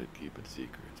 I'm good at keeping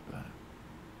secrets, but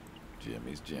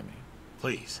Jimmy's Jimmy.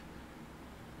 Please.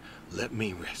 Let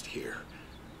me rest here.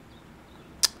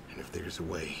 And if there's a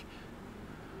way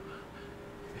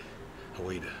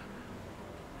to...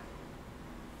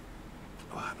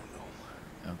 Oh, I don't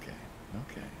know. Okay.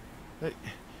 Hey,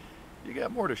 you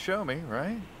got more to show me,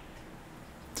 right?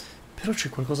 Però c'è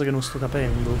qualcosa che non sto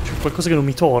capendo. C'è qualcosa che non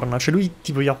mi torna. Cioè lui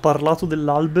tipo gli ha parlato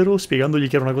dell'albero, spiegandogli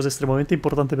che era una cosa estremamente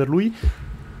importante per lui,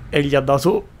 e gli ha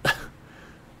dato...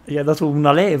 gli ha dato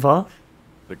una leva.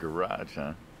 The garage,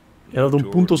 huh? Gli ha dato un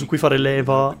punto su cui fare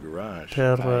leva per I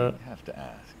have to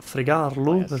ask.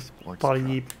 fregarlo,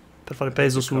 per fare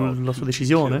peso sulla sua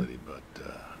decisione.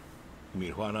 You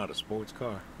mean, why not a sports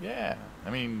car? Yeah, I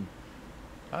mean,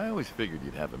 I always figured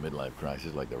you'd have a midlife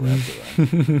crisis like the rest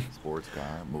of us. Sports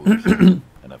car, motorcycle,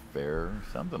 an affair,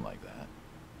 something like that.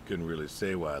 Couldn't really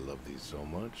say why I love these so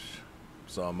much.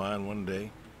 Saw mine one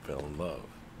day, fell in love.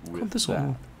 With Quante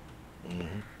sono?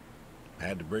 I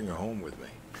had to bring her home with me.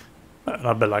 È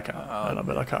una bella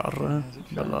car, There's a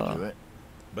charm Bella, to it.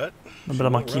 But una she bella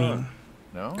won't macchinina. run.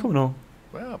 No? Come no?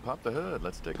 Well, pop the hood.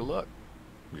 Let's take a look.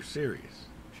 You're serious?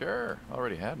 Sure.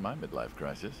 Already had my midlife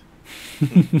crisis.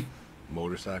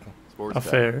 Motorcycle? Sports car.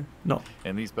 Affair? No.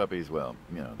 And these puppies, well,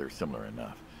 you know, they're similar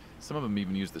enough. Some of them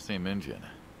even use the same engine.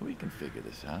 We can figure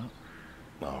this out.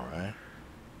 All right.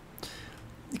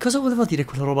 Cosa voleva dire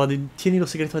quella roba di tienilo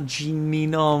segreto a Jimmy?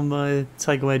 No, ma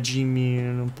sai com'è Jimmy?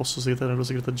 Non posso segretare lo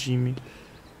segreto a Jimmy.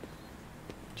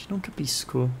 Non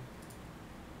capisco.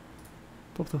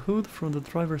 Pop the hood from the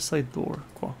driver's side door.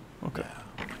 Qua. Ok.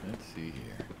 Now, let's see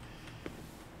here.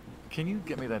 Can you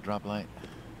get me that drop light?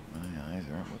 My eyes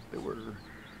aren't what they were.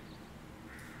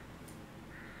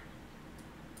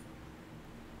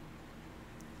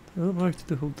 Right to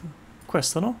the hood.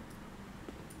 Questa, no?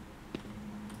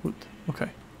 Hood. Ok.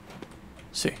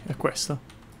 Sì, è questa.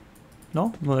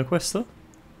 No? Non è questa?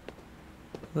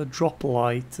 The drop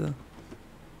light.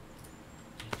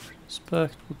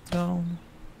 Spec, put down.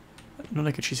 Non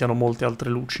è che ci siano molte altre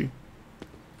luci.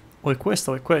 O è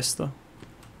questa o è questa.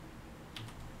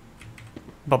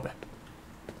 Vabbè,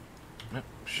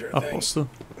 Sure a thing. posto.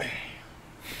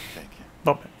 Thank you.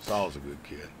 Vabbè. Saul's a good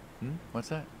kid. What's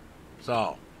that?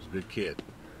 Saul was a good kid.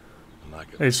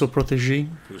 Like È il suo protégé.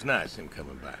 it was nice him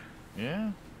coming back.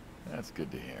 Yeah? That's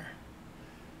good to hear.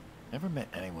 Never met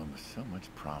anyone with so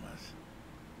much promise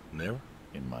Never?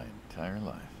 in my entire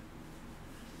life.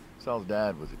 Saul's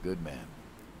dad was a good man.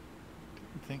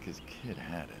 Didn't think his kid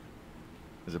had it.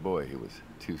 As a boy, he was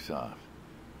too soft.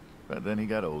 But then he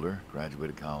got older,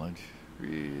 graduated college,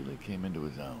 really came into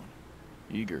his own.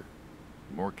 Eager,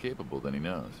 more capable than he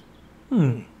knows.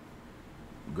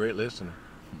 Great listener.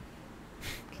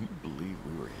 Can you believe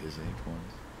we were his age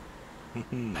once?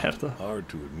 Merda. Hard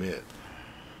to admit.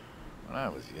 When I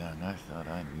was young, I thought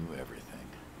I knew everything.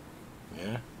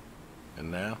 Yeah?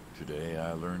 And now? Today,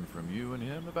 I learned from you and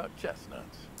him about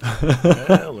chestnuts.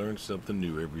 I learn something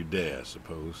new every day, I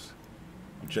suppose.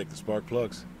 You check the spark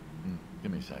plugs?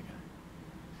 Give me a second.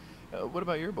 What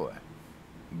about your boy?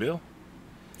 Bill?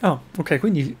 Ah, ok,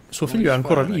 quindi suo figlio è Well, he's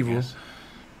ancora fine, I vivo. guess.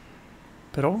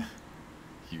 Però?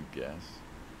 You guess.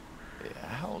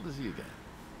 How old is he again?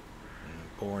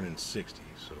 Born in 60,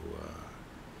 so,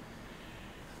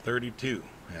 32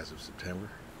 as of September.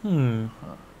 Hmm.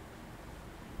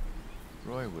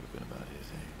 Roy would have been about his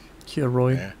age. Chi è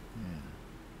Roy? Yeah?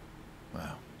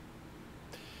 Wow.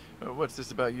 What's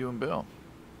this about you and Bill?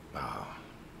 Oh,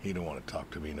 he don't want to talk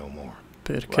to me no more.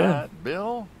 Perché? What?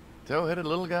 Bill? Tow-headed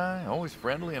little guy, always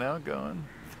friendly and outgoing.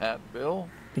 That Bill?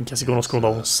 Minchia, si conoscono da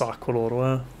un sacco loro,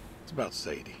 eh. It's about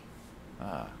Sadie.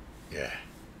 Ah. Yeah.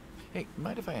 Hey,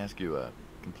 mind if I ask you a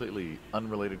completely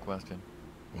unrelated question?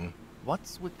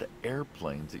 What's with the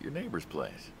airplanes at your neighbor's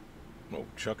place? Oh,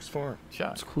 Chuck's farm.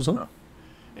 Chuck. Scusa? Huh.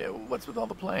 Yeah, what's with all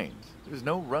the planes? There's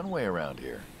no runway around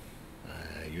here.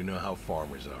 You know how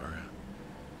farmers are.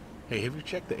 Hey, have you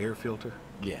checked the air filter?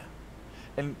 Yeah.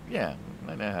 And yeah,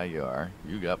 I know how you are.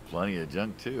 You got plenty of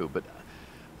junk too, but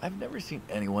I've never seen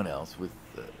anyone else with,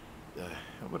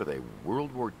 what are they,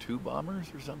 World War II bombers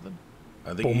or something?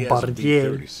 I think he has a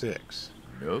Bombardier. B-36.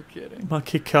 No kidding. Ma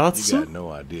che You cazzo? got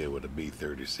no idea what a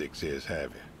B-36 is,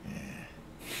 have you?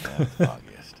 That's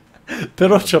August.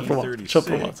 Però A ci ha provato, ci ha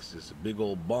provato. B-36 is a big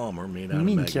old bomber made out of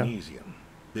Minchia. magnesium.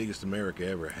 Biggest America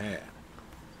ever had.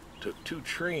 Took 2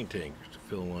 train tankers to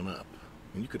fill one up.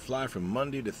 And you could fly from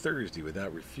Monday to Thursday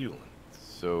without refueling.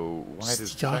 So why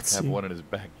does Chuck have Stiazzi. one in his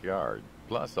backyard,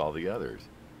 plus all the others?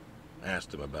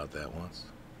 Asked him about that once.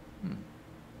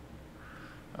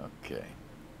 Okay.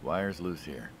 Wire's loose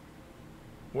here.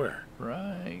 Where?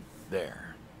 Right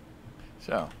there.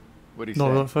 So, what'd he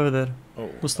No, say? fai vedere. Oh,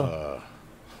 Dove sta?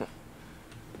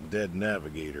 Dead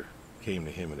navigator came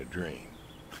to him in a dream.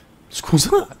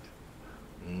 Scusa?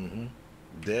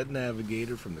 Dead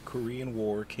navigator from the Korean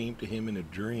War came to him in a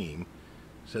dream,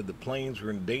 said the planes were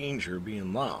in danger of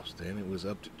being lost, and it was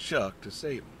up to Chuck to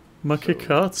save them. Ma che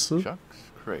cazzo?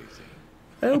 Chuck's crazy.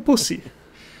 È un po' sì.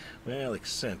 Well,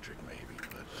 eccentric maybe,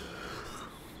 but,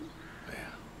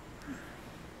 yeah.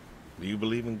 Do you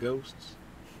believe in ghosts?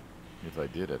 If I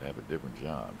did, I'd have a different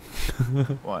job.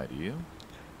 Why, do you?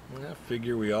 I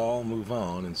figure we all move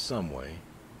on in some way.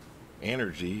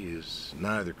 Energy is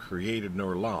neither created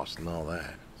nor lost and all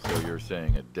that. So you're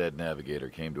saying a dead navigator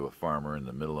came to a farmer in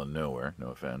the middle of nowhere, no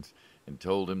offense, and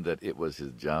told him that it was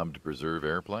his job to preserve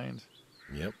airplanes?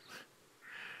 Yep.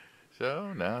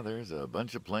 So now there's a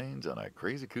bunch of planes on a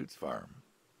crazy coot's farm.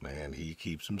 Man, he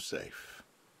keeps them safe.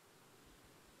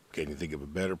 Can you think of a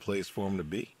better place for him to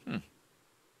be?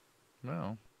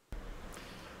 No.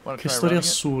 Wanna Che try storia running it?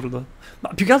 assurda. Ma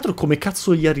più che altro come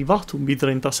cazzo gli è arrivato un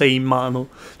B-36 in mano?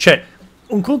 Cioè,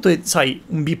 un conto è, sai,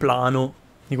 un biplano,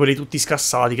 di quelli tutti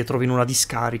scassati che trovi in una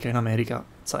discarica in America.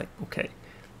 Sai, ok.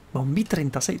 Ma un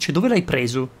B-36? Cioè, dove l'hai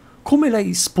preso? Come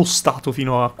l'hai spostato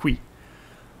fino a qui?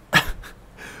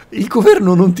 Il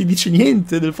governo non ti dice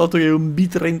niente del fatto che hai un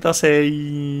B-36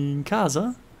 in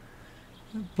casa?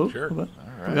 Boh, Sure. vabbè.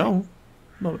 Alright. Proviamo.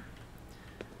 Vabbè.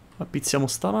 Appizziamo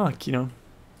sta macchina.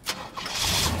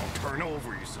 Turn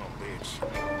over, you son of a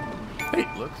bitch. Ehi,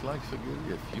 Looks like she'll give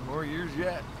you a few more years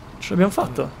yet. ce l'abbiamo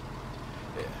fatta.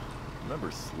 Yeah.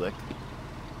 Remember Slick?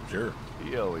 Sure.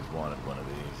 He always wanted one of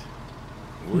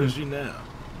these. Where is he now?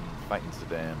 Fighting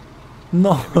Saddam.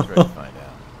 No. Maybe try to find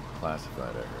out.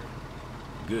 Classified, I heard.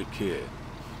 Good kid.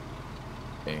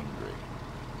 Angry.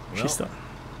 Ci sta.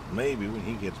 Maybe when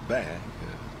he gets back.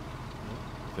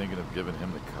 Thinking of giving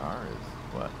him the car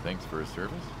is what? Thanks for his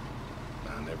service?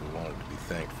 I never wanted to be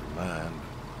thanked for mine.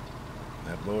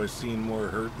 But that boy's seen more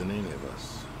hurt than any of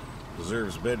us.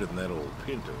 Deserves better than that old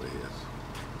Pinto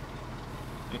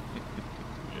is.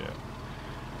 Yeah.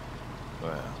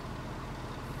 Well,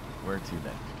 where to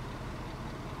next?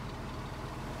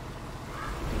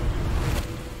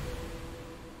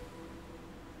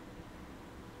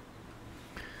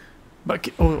 Ma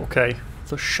che... Oh, ok.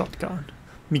 The shotgun.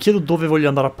 Mi chiedo dove voglio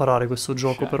andare a parare questo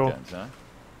gioco, però. Shotguns,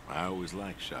 huh? I always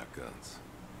liked shotguns.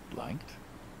 Liked?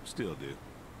 Still do.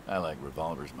 I like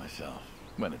revolvers myself,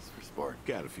 when it's for sport.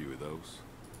 Got a few of those.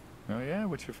 Oh yeah?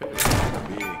 What's your favorite?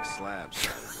 Big slabs.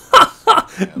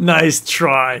 Nice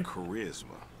try.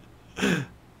 Charisma.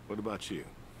 What about you?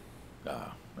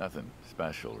 Oh, nothing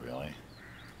special, really.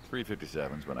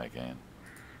 357s when I can.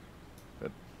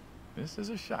 But this is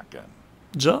a shotgun.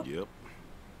 Già? Yep.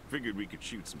 Figured we could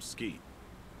shoot some skeet.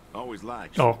 Always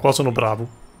liked. Oh, qua sono bravo.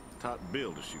 Taught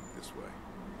Bill to shoot this way.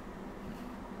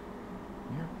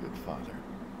 You're a good father.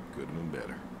 Could have been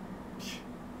better.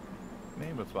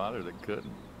 Name a father that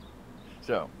couldn't.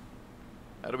 So,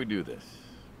 how do we do this?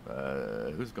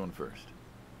 Who's going first?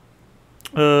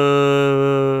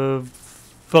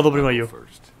 Vado prima io.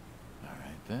 First. All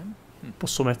right then.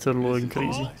 Posso metterlo in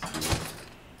crisi.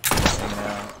 Hanging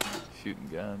out, shooting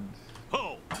guns.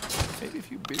 Oh! Maybe a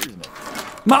few beers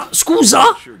next. Ma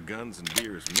scusa? Sure guns and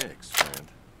beers mix, friend.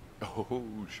 Oh,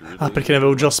 sure. Ah, perché ne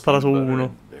avevo già sparato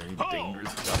uno. Very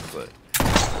dangerous chocolate.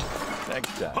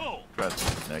 Next time. Trust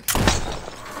me, next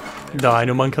time. Dai,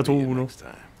 ne ho mancato uno. Next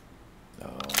time.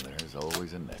 Oh, there's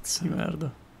always a next Sì, time.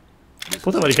 merda.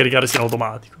 Poteva ricaricarsi in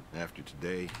automatico. After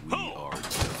today, we are done.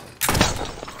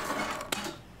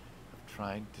 I've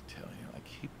tried to tell you. I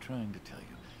keep trying to tell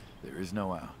you. There is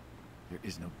no out. There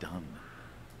is no done.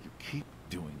 You keep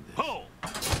doing this.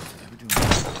 Never doing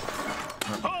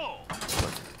this.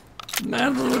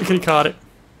 Merda, devo ricaricare.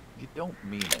 You don't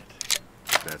mean it.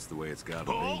 That's the way it's gotta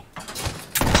be. You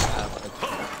have a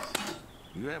choice.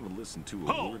 You haven't listened to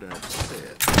a word I've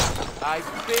said.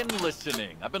 I've been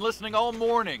listening. I've been listening all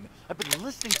morning. I've been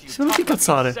listening to you Se non talk ti about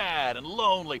cazzare. being sad and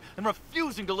lonely and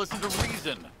refusing to listen to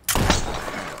reason. I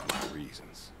have my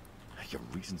reasons, Your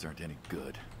reasons aren't any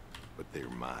good. but they're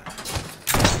mine.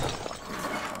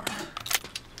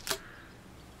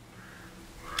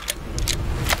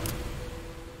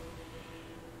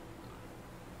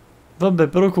 Vabbè,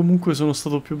 però comunque sono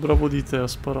stato più bravo di te a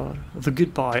sparare. The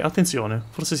goodbye. Attenzione,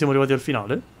 forse siamo arrivati al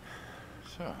finale.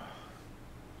 So,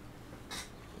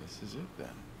 this is it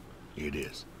then. It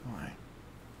is, Why?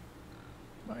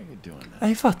 Why are you doing this?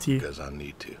 Infatti. because I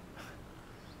need to.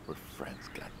 We're friends,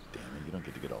 goddammit. You don't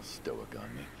get to get all stoic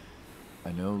on me.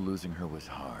 I know losing her was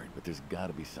hard, but there's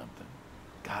gotta be something.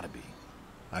 Gotta be.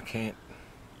 I can't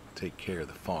take care of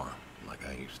the farm like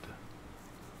I used to.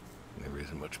 There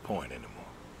isn't much point anymore.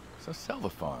 So sell the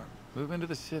farm. Move into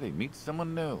the city. Meet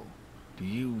someone new. Do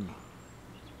you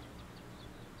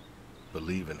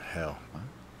believe in hell? What?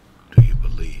 Do you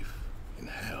believe in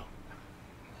hell?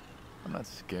 I'm not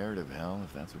scared of hell,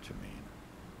 if that's what you mean.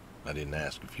 I didn't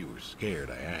ask if you were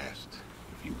scared. I asked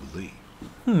if you believe.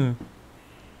 Hmm.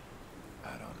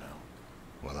 I don't know.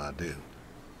 Well, I do.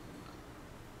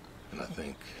 And I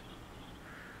think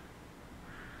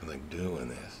doing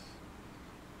this,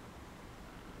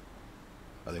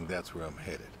 I think that's where I'm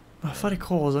headed. Ma fare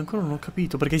cosa? Ancora non ho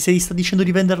capito. Perché se sta dicendo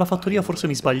di vendere la fattoria forse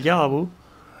mi sbagliavo?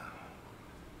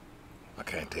 I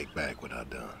can't take back what I've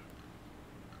done.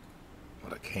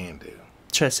 What I can do.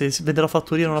 Cioè, se si vende la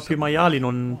fattoria e non ha più i maiali,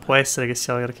 non può essere che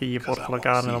sia perché gli porta la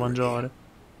carne da mangiare.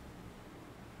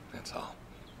 That's all.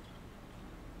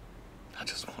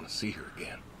 see her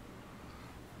again.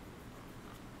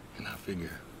 And I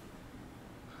figure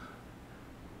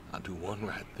I'll do one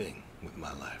right thing with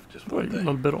my life, just Poi one thing.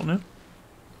 l'alberone.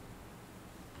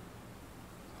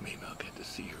 Maybe I'll get to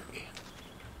see her again.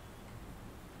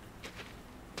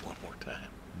 One more time.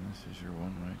 And this is your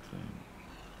one right thing.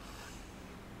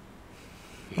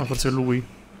 Ah, forse è lui.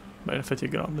 Beh, in effetti è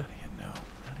grande. How do you know?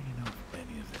 How do you know if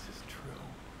any of this is true?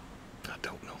 I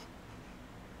don't know.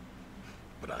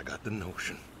 But I got the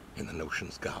notion, and the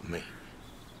notion's got me.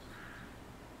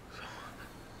 So,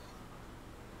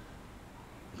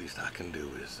 least I can do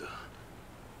is,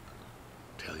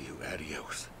 tell you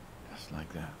adios. Just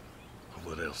like that.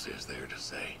 What else is there to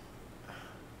say?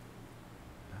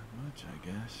 Not much, I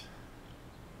guess.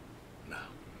 No.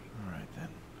 All right, then.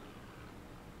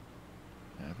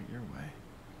 Have it your way.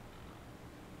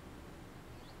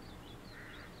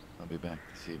 I'll be back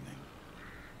this evening.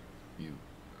 You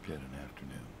get an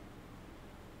afternoon.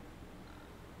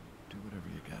 Do whatever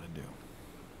you gotta do.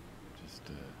 Just,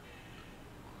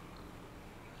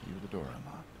 leave the door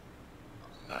unlocked.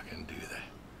 I can do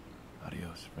that.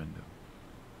 Adios, friendo.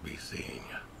 Be seeing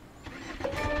ya.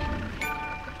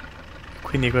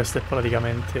 Quindi questo è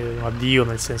praticamente un addio,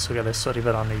 nel senso che adesso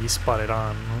arriveranno e gli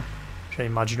spareranno. Cioè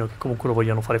immagino che comunque lo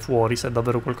vogliano fare fuori, se è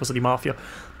davvero qualcosa di mafia.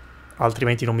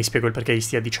 Altrimenti non mi spiego il perché gli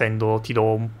stia dicendo ti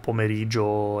do un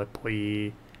pomeriggio e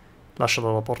poi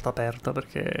lascialo la porta aperta,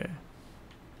 perché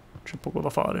c'è poco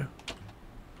da fare.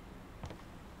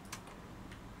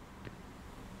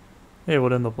 E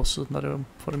volendo posso andare a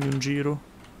farmi un giro.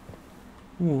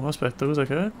 Aspetta, cos'è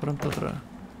che è? 43.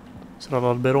 Sarà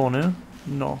l'alberone?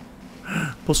 No.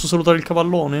 Posso salutare il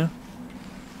cavallone?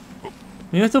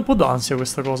 Mi mette un po' d'ansia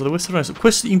questa cosa, devo essere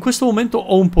onesto. In questo momento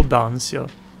ho un po' d'ansia.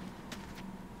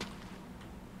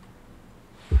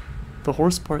 The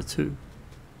Horse Part 2.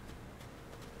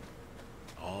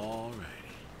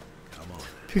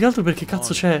 Più che altro perché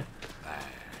cazzo c'è?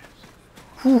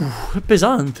 È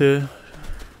pesante.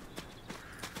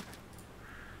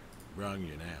 Brung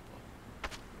you an apple.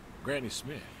 Granny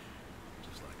Smith.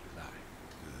 Just like you like.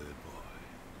 Good boy.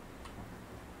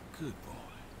 Good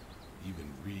boy. You've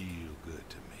been real good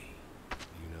to me.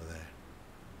 You know that?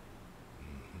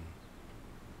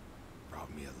 Brought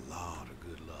me a lot of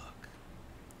good luck.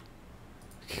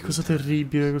 Che cosa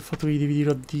terribile quel fatto che gli devi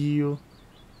dire addio.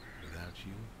 Without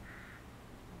you,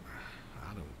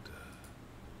 I don't,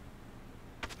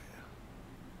 well,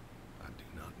 I do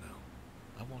not know.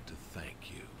 I want to thank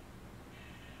you.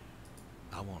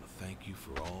 I want to thank you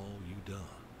for all you've done.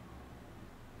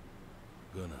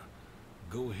 Gonna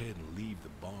go ahead and leave the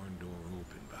barn door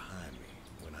open behind me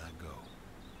when I go.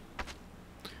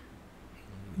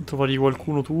 Trovargli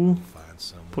qualcuno tu? Un Find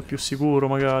someone po' più else. sicuro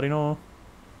magari, no?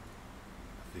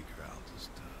 I figure I'll just,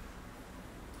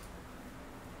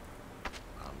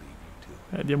 I'll leave you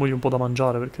to it. Diamogli un po' da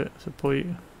mangiare, perché se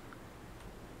poi...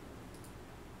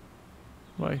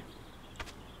 Vai.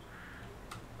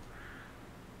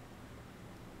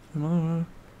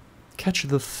 Catch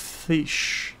the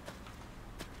fish.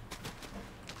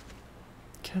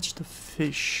 Catch the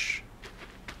fish.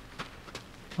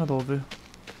 Ma dove?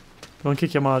 Devo anche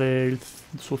chiamare il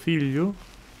suo figlio?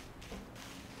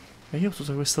 E io so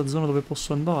se questa zona dove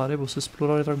posso andare, posso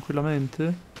esplorare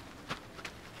tranquillamente.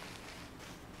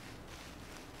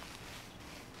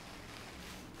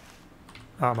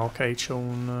 Ah no, ok, c'è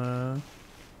un...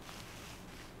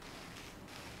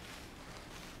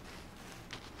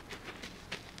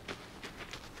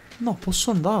 No, posso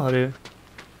andare.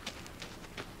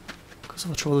 Cosa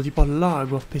faccio? Vado tipo al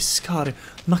lago a pescare.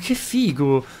 Ma che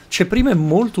figo! Cioè, prima è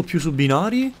molto più su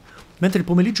binari, mentre il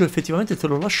pomeriggio effettivamente te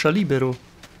lo lascia libero.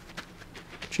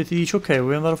 Cioè, ti dice, ok,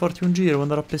 vuoi andare a farti un giro, vuoi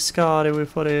andare a pescare, vuoi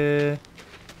fare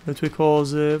le tue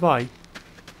cose, vai.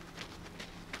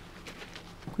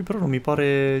 Qui però non mi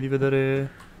pare di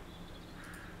vedere...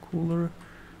 Cooler.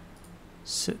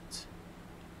 Sit.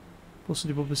 Posso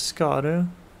tipo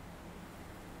pescare?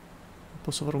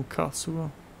 Posso fare un cazzo qua.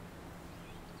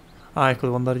 Ah, ecco,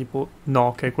 devo andare tipo... No,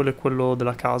 ok, quello è quello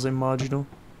della casa, immagino.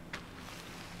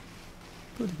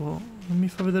 Poi tipo... Non mi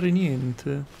fa vedere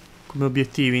niente. Come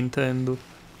obiettivi, intendo.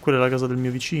 Quella è la casa del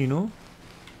mio vicino.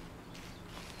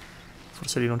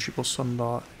 Forse lì non ci posso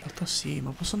andare. In realtà sì, ma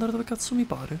posso andare dove cazzo mi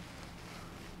pare.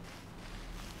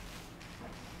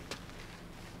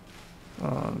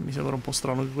 Ah, mi sembra un po'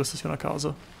 strano che questa sia una casa.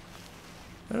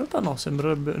 In realtà no,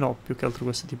 sembrerebbe... No, più che altro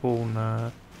questo è tipo un...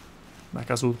 una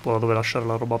casupola dove lasciare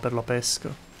la roba per la pesca.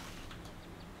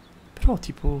 Però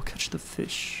tipo... Catch the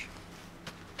fish.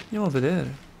 Andiamo a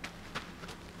vedere.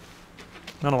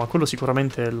 No, no, ma quello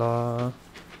sicuramente è la...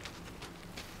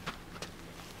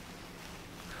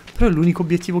 Però è l'unico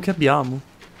obiettivo che abbiamo.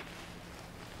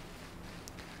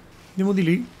 Andiamo di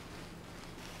lì.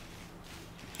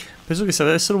 Penso che se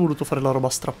avessero voluto fare la roba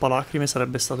strappalacrime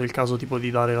sarebbe stato il caso tipo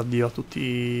di dare l'addio a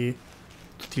tutti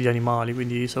gli animali.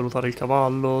 Quindi salutare il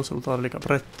cavallo, salutare le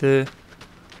caprette,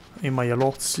 i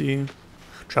maialozzi.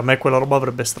 Cioè a me quella roba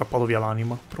avrebbe strappato via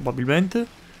l'anima, probabilmente.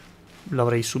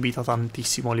 L'avrei subita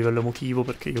tantissimo a livello emotivo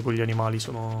perché io con gli animali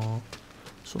sono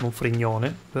un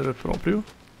fregnone, vero e proprio.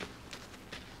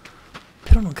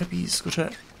 Però non capisco, cioè...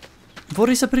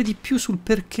 Vorrei sapere di più sul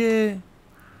perché...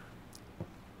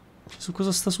 Su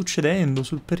cosa sta succedendo,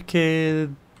 sul perché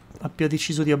abbia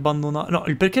deciso di abbandonare... No,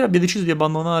 il perché abbia deciso di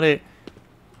abbandonare...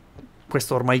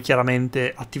 Questo ormai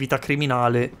chiaramente attività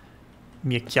criminale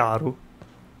mi è chiaro.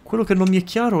 Quello che non mi è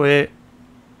chiaro è...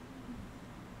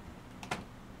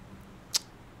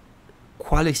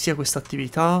 Quale sia questa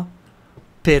attività,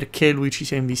 perché lui ci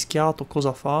sia invischiato,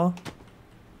 cosa fa.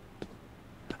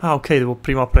 Ah, ok, devo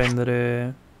prima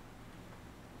prendere...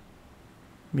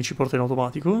 Mi ci porta in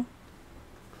automatico?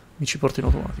 Mi ci porta in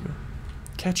automatico.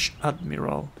 Catch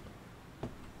Admiral.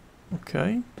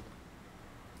 Ok.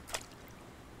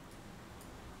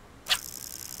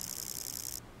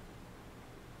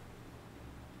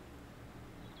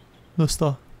 Dove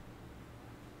sta?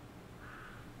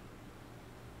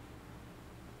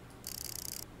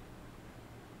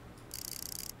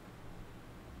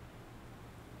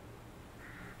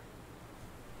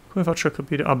 Come faccio a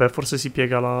capire? Vabbè, forse si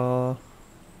piega la...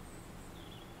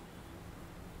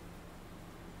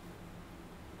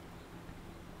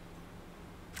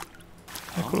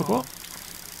 Eccolo qua.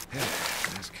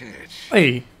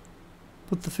 Ehi!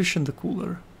 Put the fish in the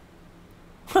cooler.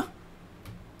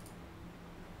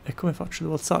 E come faccio?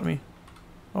 Devo alzarmi?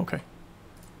 Ok.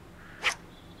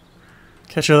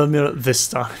 Catch it admiral this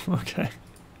time. Ok.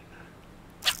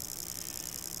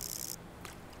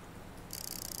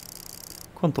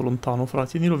 Quanto lontano, fra?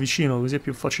 Tienilo vicino, così è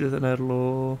più facile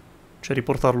tenerlo... Cioè,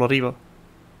 riportarlo a riva.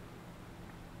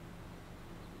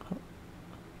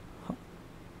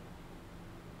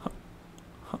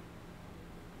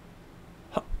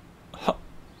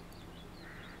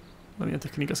 La mia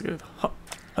tecnica segreta.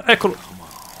 Eccolo!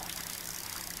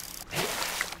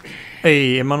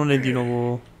 Ehi, ma non è di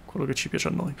nuovo quello che ci piace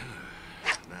a noi.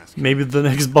 Maybe the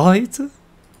next bite?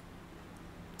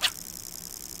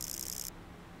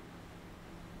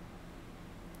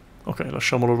 Ok,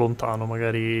 lasciamolo lontano,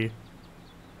 magari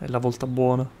è la volta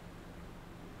buona.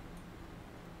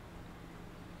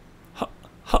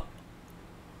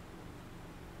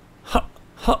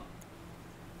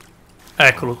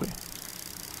 Eccolo qui.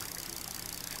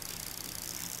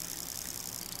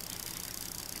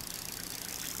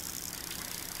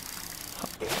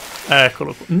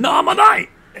 Eccolo qui. No, ma dai!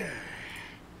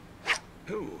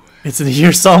 It's in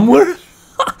here somewhere?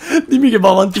 Dimmi che va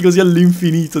avanti così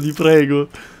all'infinito, ti prego.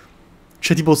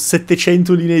 C'è tipo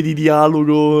 700 linee di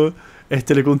dialogo e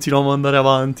te le continuiamo a mandare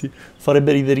avanti.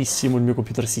 Farebbe riderissimo, il mio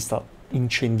computer si sta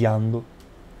incendiando.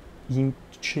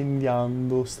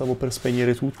 Incendiando, stavo per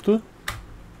spegnere tutto.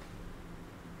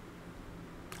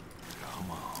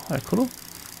 Eccolo.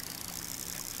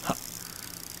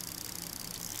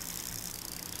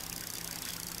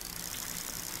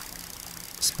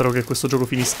 Spero che questo gioco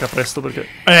finisca presto perché...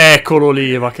 Eccolo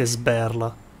lì, va che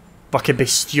sberla. Va che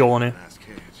bestione.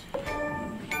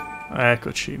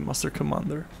 Eccoci, Master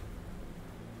Commander.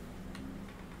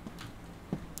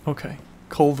 Ok,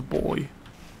 Cove Boy.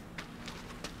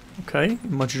 Ok,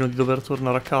 immagino di dover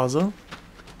tornare a casa.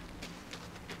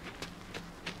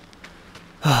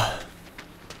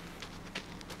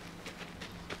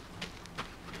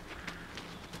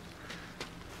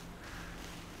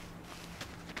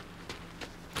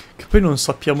 Che poi non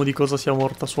sappiamo di cosa sia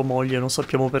morta sua moglie, non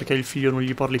sappiamo perché il figlio non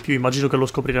gli parli più. Immagino che lo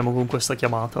scopriremo con questa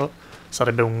chiamata.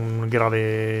 Sarebbe un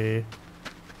grave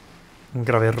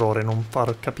errore non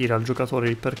far capire al giocatore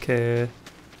il perché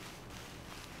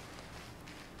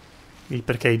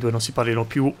i due non si parlino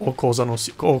più o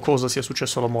cosa sia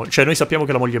successo alla moglie. Cioè noi sappiamo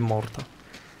che la moglie è morta,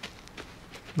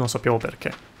 non sappiamo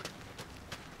perché,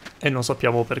 e non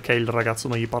sappiamo perché il ragazzo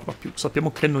non gli parla più.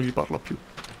 Sappiamo che non gli parla più.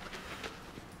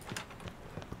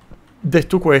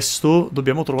 Detto questo,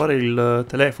 dobbiamo trovare il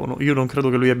telefono. Io non credo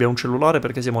che lui abbia un cellulare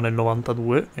perché siamo nel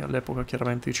 92 e all'epoca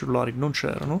chiaramente i cellulari non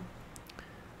c'erano.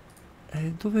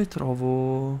 E dove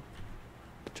trovo...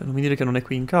 Cioè non mi dire che non è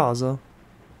qui in casa.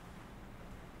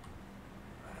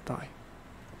 Dai.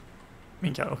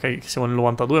 Minchia, ok, siamo nel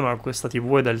 92 ma questa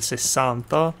TV è del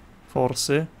 60,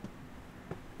 forse.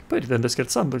 Che poi ritende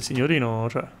scherzando il signorino,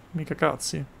 cioè, mica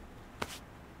cazzi.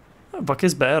 Va che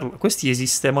sberla. Questi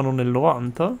esistevano nel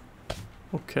 90?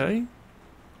 Ok.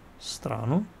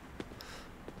 Strano.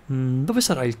 Dove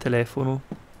sarà il telefono?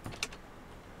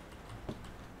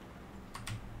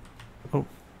 Oh,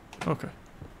 ok.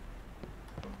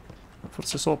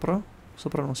 Forse sopra?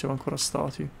 Sopra non siamo ancora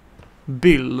stati.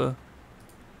 Bill.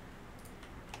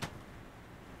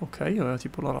 Ok, aveva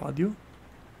tipo la radio.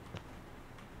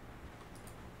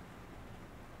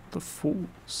 The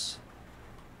Fools.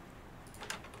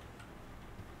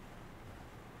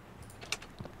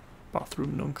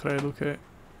 Bathroom non credo che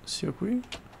sia qui.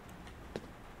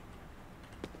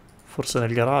 Forse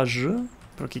nel garage?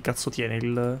 Però chi cazzo tiene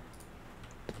il...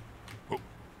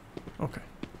 Ok.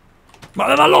 Ma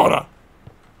allora!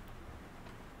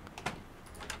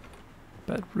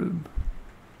 Bedroom.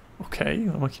 Ok,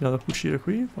 una macchina da cucire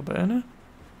qui, va bene.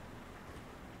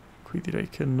 Qui direi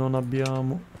che non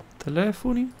abbiamo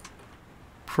telefoni.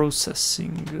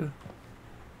 Processing.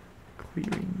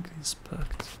 Clearing,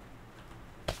 inspect.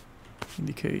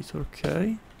 Indicator,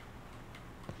 ok.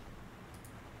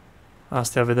 Ah,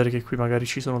 stai a vedere che qui magari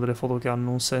ci sono delle foto che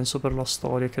hanno un senso per la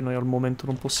storia che noi al momento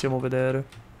non possiamo vedere.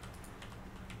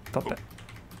 Vabbè.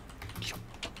 E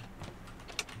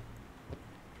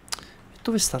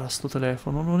dove starà sto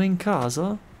telefono? Non è in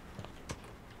casa?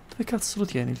 Dove cazzo lo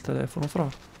tieni il telefono, fra?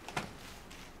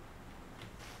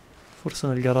 Forse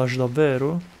nel garage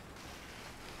davvero?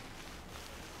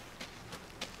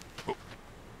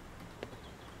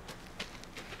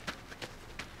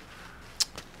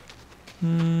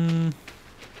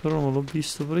 Però non l'ho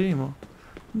visto prima.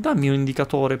 Dammi un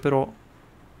indicatore però.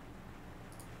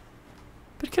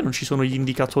 Perché non ci sono gli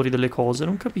indicatori delle cose?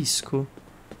 Non capisco.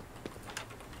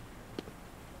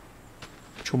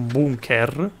 C'è un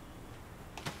bunker.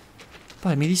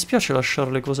 Dai, mi dispiace lasciare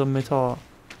le cose a metà.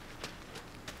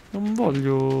 Non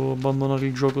voglio abbandonare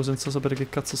il gioco senza sapere che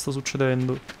cazzo sta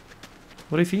succedendo.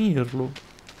 Vorrei finirlo.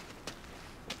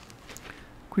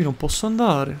 Qui non posso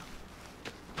andare.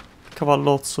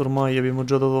 Cavallozzo ormai abbiamo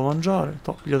già dato da mangiare.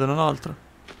 Toglietene un'altra.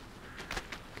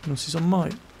 Che non si sa mai.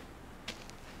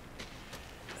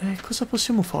 E cosa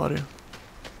possiamo fare?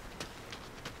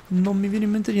 Non mi viene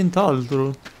in mente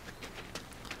nient'altro.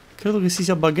 Credo che si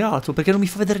sia buggato perché non mi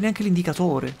fa vedere neanche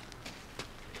l'indicatore.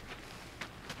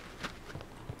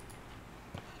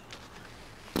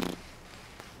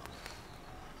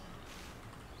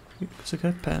 Cos'è che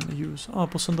è pen use? Ah,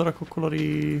 posso andare a coccolare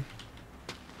i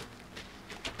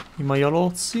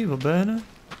maialozzi, va bene.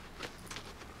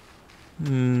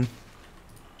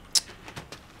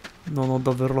 Non ho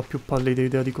davvero la più pallida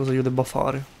idea di cosa io debba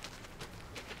fare.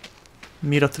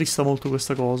 Mi rattrista molto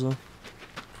questa cosa.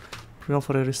 Proviamo a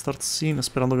fare restart scene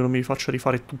sperando che non mi faccia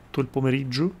rifare tutto il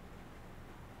pomeriggio.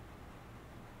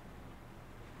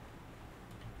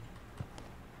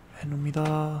 Non mi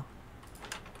dà...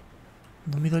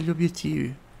 Non mi dà gli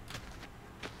obiettivi.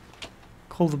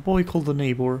 Call the boy, call the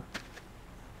neighbor.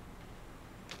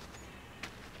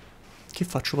 Che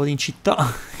faccio? Vado in città?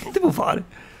 Che devo fare?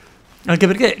 Anche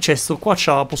perché, cioè, sto qua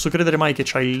c'ha... Posso credere mai che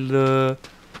c'ha il...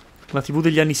 La TV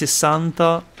degli anni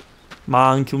 60, ma ha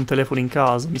anche un telefono in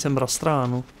casa. Mi sembra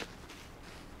strano.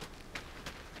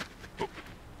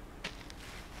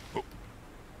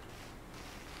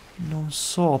 Non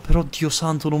so, però Dio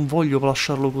santo non voglio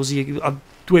lasciarlo così a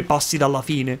 2 passi dalla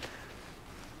fine.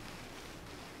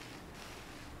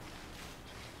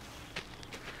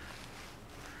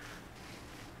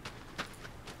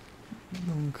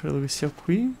 Non credo che sia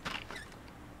qui.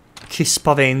 Che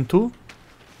spavento.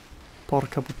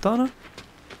 Porca puttana.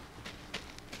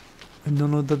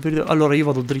 Non ho davvero... Allora io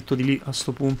vado dritto di lì a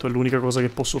sto punto, è l'unica cosa che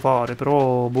posso fare,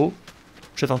 però boh.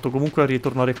 Cioè tanto comunque a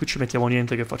ritornare qui ci mettiamo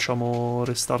niente che facciamo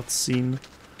restart scene.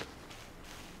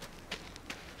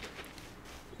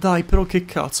 Dai, però che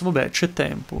cazzo, vabbè, c'è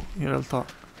tempo, in realtà.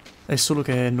 È solo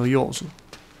che è noioso.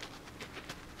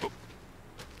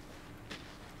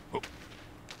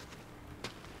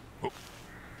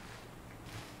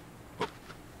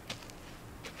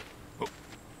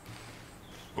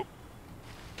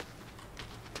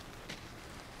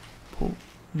 Oh,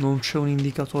 non c'è un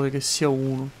indicatore che sia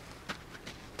uno.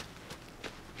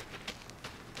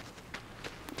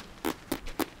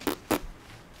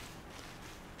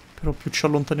 Però più ci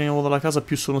allontaniamo dalla casa,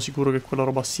 più sono sicuro che quella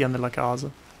roba sia nella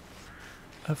casa.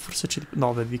 Forse c'è...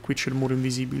 No, vedi, qui c'è il muro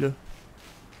invisibile.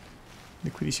 Di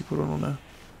qui di sicuro non è.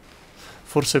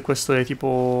 Forse questo è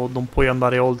tipo... Non puoi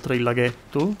andare oltre il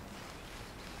laghetto.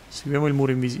 Seguiamo il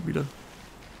muro invisibile.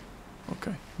 Ok,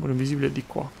 il muro invisibile è di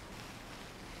qua.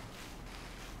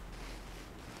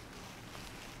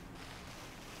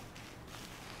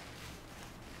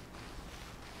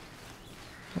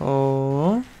 Oh...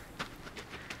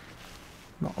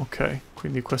 No, ok,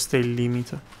 quindi questo è il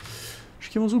limite.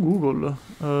 Cerchiamo su Google.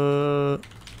 Call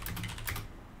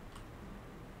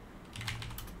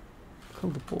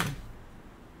the boy.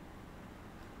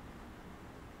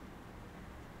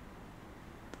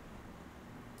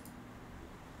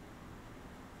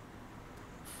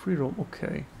 free roam,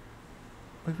 ok.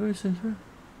 My very center.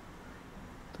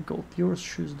 The goat, the horse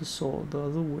shoes, the saw, the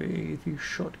other way, the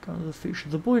shotgun, the fish,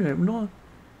 the boiler, no.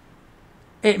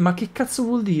 Ma che cazzo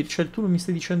vuol dire? Cioè, tu non mi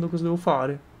stai dicendo cosa devo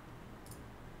fare?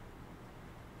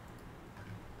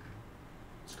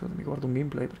 Scusami, guardo un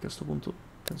gameplay perché a sto punto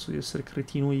penso di essere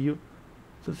cretino io.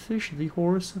 The fish, the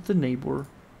horse, the neighbor.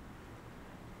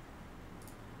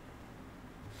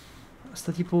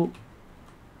 Sta tipo...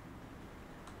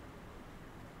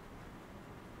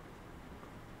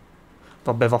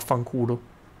 Vabbè, vaffanculo.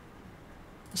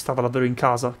 Stava davvero in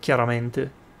casa,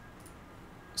 chiaramente.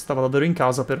 Stava davvero in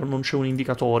casa, però non c'è un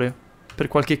indicatore. Per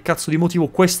qualche cazzo di motivo,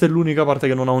 questa è l'unica parte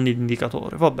che non ha un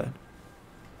indicatore. Va bene.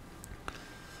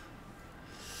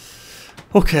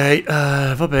 Ok,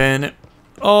 va bene.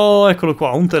 Oh, eccolo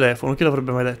qua, un telefono. Chi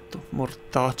l'avrebbe mai detto?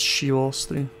 Mortacci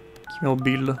vostri. Chiamiamo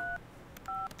Bill.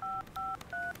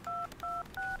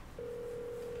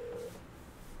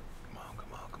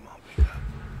 Come on, pick up.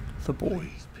 The boy.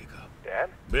 Please, pick up. Dad?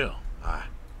 Bill,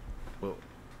 well,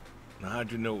 now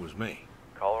how'd you know it was me?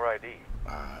 Caller ID.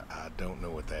 I don't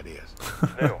know what that is.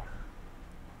 New.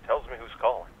 Tells me who's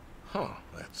calling. Huh,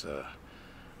 that's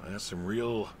some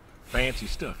real fancy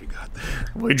stuff you got there.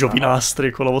 Voi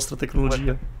giovinastri con la vostra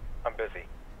tecnologia. I'm busy.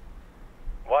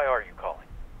 Why are you calling?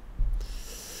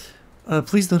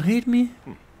 Please don't hate me.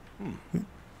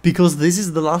 Because this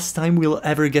is the last time we'll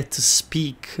ever get to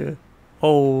speak.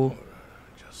 Oh.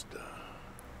 Just,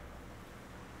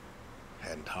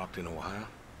 hadn't talked in a while.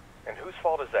 And whose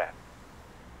fault is that?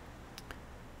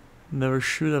 Never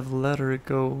should have let her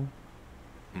go.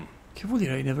 Che vuol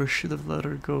dire I never should have let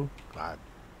her go?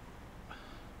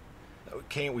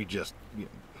 Can't we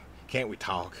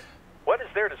talk? What is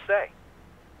there to say?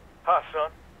 Hi,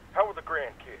 son. How are the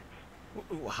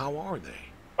grandkids? How are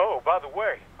they? Oh, by the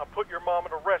way, I put your mom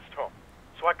in a rest home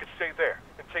so I could stay there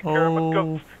and take care of my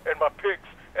goats and my pigs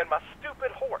and my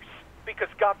stupid horse. Because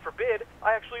God forbid,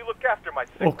 I actually look after my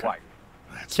sick wife.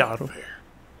 That's Chiaro. not fair.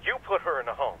 You put her in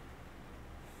a home.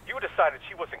 You decided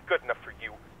she wasn't good enough for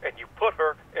you, and you put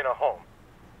her in a home.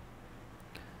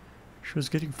 She was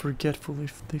getting forgetful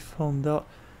if they found out.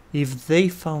 If they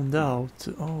found out,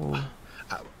 oh.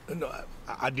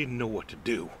 I didn't know what to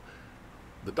do.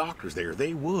 The doctors there,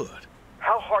 they would.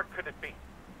 How hard could it be?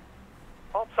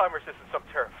 Alzheimer's isn't some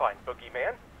terrifying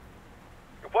boogeyman.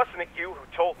 It wasn't it you who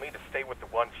told me to stay with the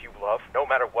ones you love, no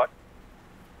matter what?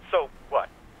 So, what?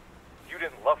 You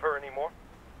didn't love her anymore?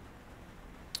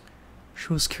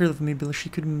 She was scared of me because she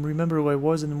couldn't remember who I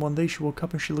was, and one day she woke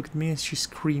up and she looked at me and she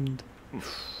screamed.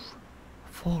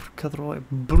 Porca troia.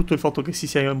 Brutto il fatto che si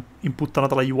sia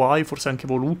imputtanata la UI, forse anche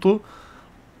voluto.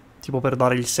 Tipo per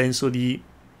dare il senso di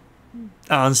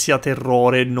ansia,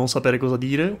 terrore, non sapere cosa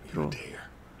dire. Però...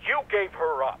 You gave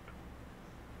her up.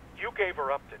 You gave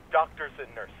her up to doctors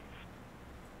and nurses.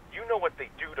 You know what they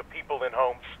do to people in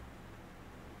homes.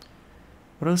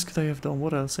 What else could I have done?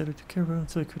 What else? I took care of her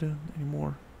until I couldn't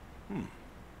anymore.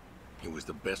 It was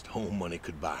the best home money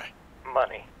could buy.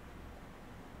 Money.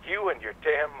 You and your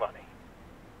damn money.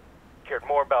 Cared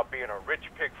more about being a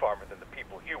rich pig farmer than the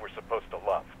people you were supposed to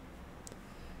love.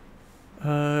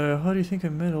 How do you think I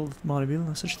made all that money, Bill?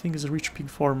 No such thing as a rich pig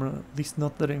farmer, at least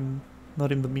not that I'm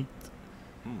not in the meat.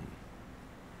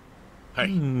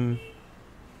 Hey,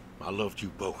 I loved you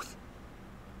both.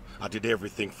 I did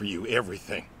everything for you,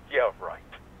 everything. Yeah, right.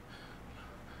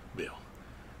 Bill,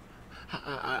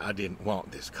 I didn't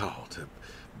want this call to...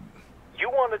 You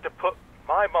wanted to put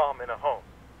my mom in a home.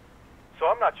 So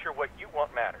I'm not sure what you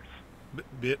want matters.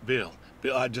 Bill,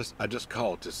 I just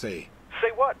called to say...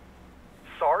 Say what?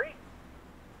 Sorry?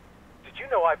 Did you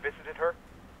know I visited her?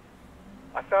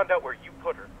 I found out where you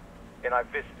put her, and I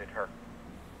visited her.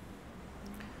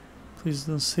 Please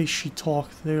don't say she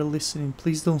talked. They're listening.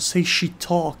 Please don't say she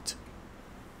talked.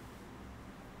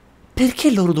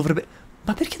 Perché loro dovrebbe...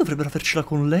 Ma perché dovrebbero avercela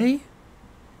con lei?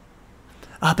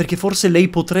 Ah, perché forse lei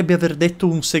potrebbe aver detto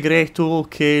un segreto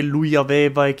che lui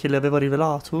aveva e che le aveva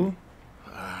rivelato?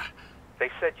 They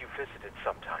said you visited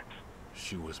sometimes.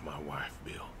 She was my wife,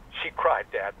 Bill. She cried,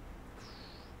 Dad.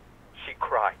 She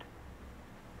cried.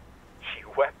 She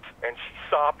wept and she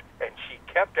sobbed and she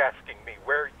kept asking me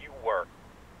where you were.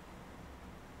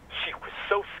 She was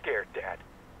so scared, Dad.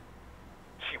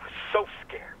 She was so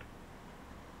scared.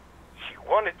 She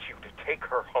wanted you to take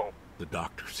her home. The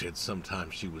doctor said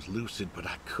sometimes she was lucid, but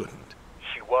I couldn't.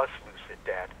 She was lucid,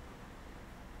 Dad.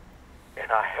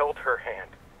 And I held her hand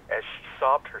as she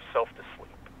sobbed herself to sleep.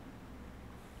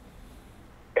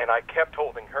 And I kept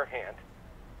holding her hand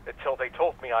until they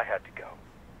told me I had to go.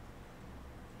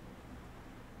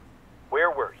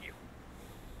 Where were you?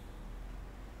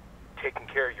 Taking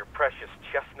care of your precious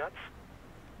chestnuts?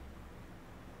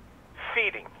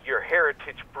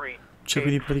 heritage breed. Cioè,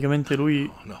 quindi praticamente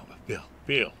lui... Oh, no,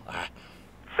 Bill,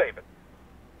 Save it.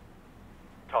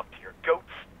 Talk to your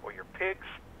goats or your pigs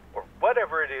or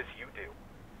whatever it is you do.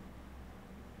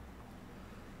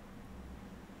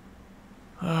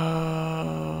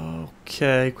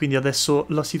 Ok, quindi adesso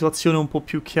la situazione è un po'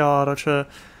 più chiara, cioè...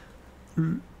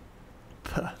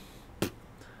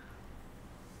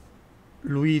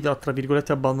 Lui ha, tra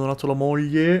virgolette, abbandonato la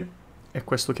moglie, e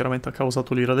questo chiaramente ha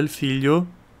causato l'ira del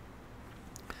figlio,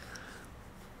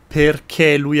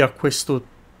 perché lui ha questo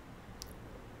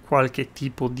qualche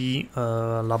tipo di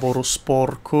lavoro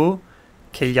sporco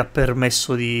che gli ha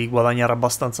permesso di guadagnare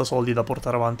abbastanza soldi da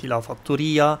portare avanti la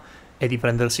fattoria e di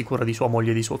prendersi cura di sua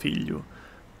moglie e di suo figlio.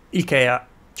 Il che è,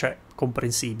 cioè,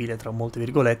 comprensibile, tra molte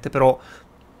virgolette, però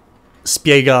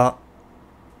spiega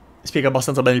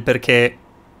abbastanza bene il perché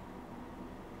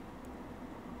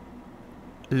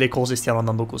le cose stiano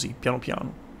andando così, piano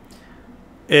piano.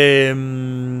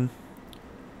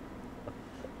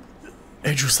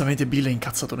 E giustamente Bill è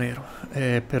incazzato nero.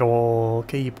 Però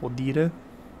che gli può dire?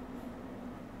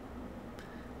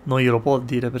 Non glielo può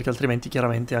dire, perché altrimenti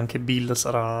chiaramente anche Bill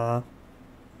sarà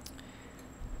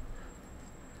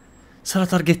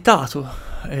targettato.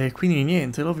 E quindi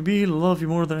niente, love you Bill, love you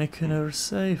more than I can ever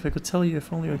say. If I could tell you,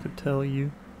 if only I could tell you.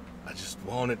 I just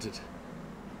wanted to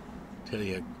tell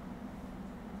you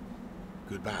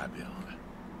goodbye, Bill.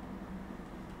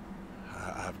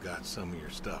 I've got some of your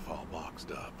stuff all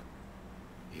boxed up.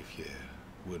 If you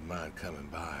wouldn't mind coming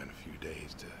by in a few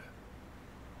days to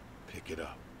pick it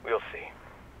up. We'll see.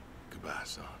 Goodbye,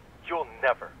 son. You'll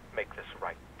never make this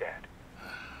right, Dad.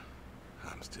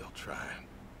 I'm still trying.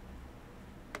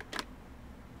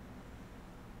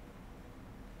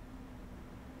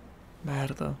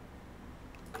 Merda.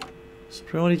 Se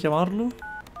proviamo a richiamarlo.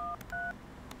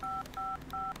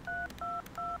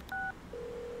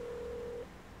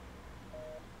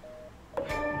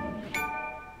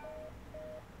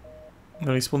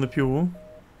 Non risponde più?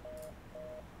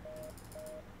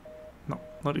 No,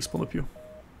 non risponde più.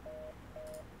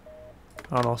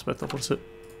 Ah no, aspetta, forse...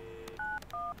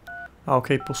 Ah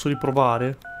ok, posso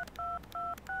riprovare.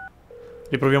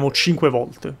 Riproviamo 5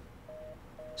 volte.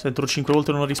 Se entro 5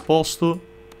 volte non ha risposto,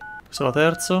 questa è la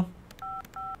terza.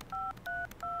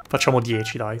 Facciamo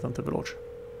 10, dai, tanto è veloce.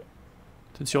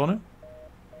 Attenzione.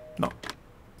 No.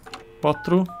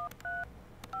 4.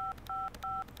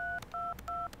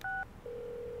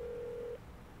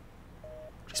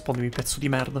 Rispondimi, pezzo di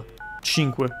merda.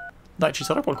 5. Dai, ci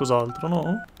sarà qualcos'altro,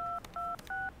 no?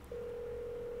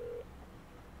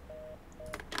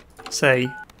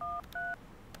 6.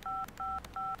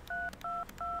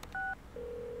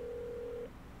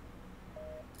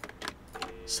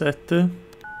 7.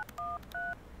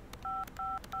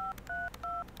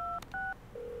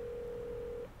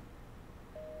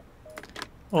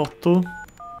 8.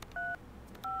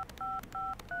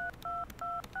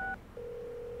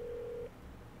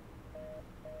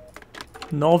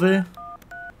 9.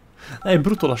 È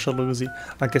brutto lasciarlo così,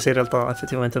 anche se in realtà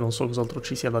effettivamente non so cos'altro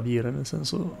ci sia da dire, nel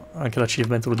senso, anche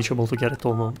l'achievement lo dice molto chiaro e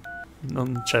tono,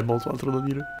 non c'è molto altro da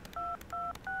dire.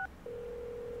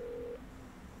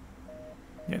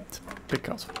 Niente,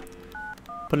 peccato.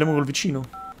 Parliamo col vicino.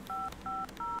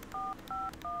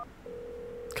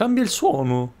 Cambia il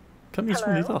suono. Cambia il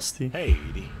suono dei tasti. Hey,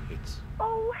 Edie, it's...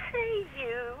 Oh, hey,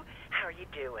 you. How are you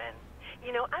doing?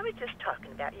 You know, I was just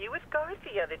talking about you with Garth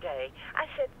the other day. I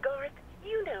said, Garth,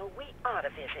 you know, we ought to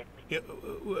visit. Yeah,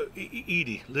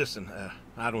 Edie, listen,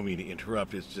 I don't mean to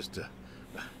interrupt. It's just,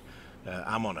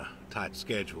 I'm on a tight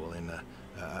schedule, and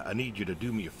I need you to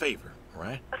do me a favor, all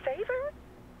right? A favor?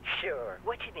 Sure.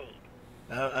 What you need?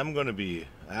 I'm going to be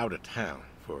out of town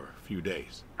for a few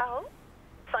days. Oh?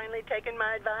 Finally taking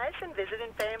my advice and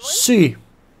visiting family? Sì.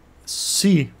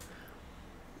 Sì.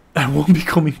 I won't be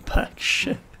coming back.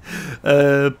 Shit.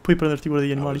 Puoi prenderti cura degli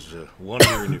I animali. was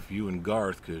wondering if you and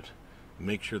Garth could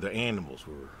make sure the animals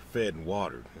were fed and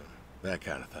watered, that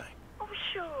kind of thing. Oh,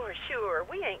 sure.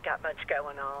 We ain't got much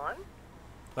going on.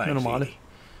 Thanks, Meno male. Edie.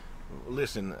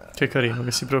 Listen, Che carino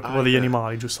che si preoccupa degli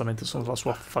animali, giustamente sono la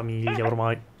sua famiglia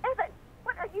ormai. Evan,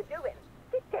 what are you doing?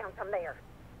 Get down from there.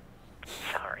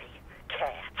 Sorry,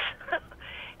 cats.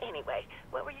 Anyway,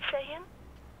 what were you saying?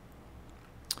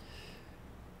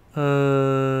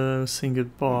 Saying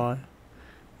goodbye.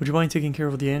 Would you mind taking care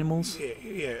of the animals?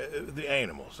 yeah, the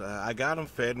animals. I got them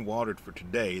fed and watered for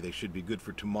today. They should be good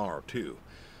for tomorrow, too.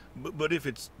 But if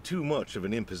it's too much of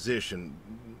an imposition...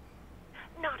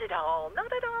 Not at all.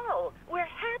 We're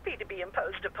happy to be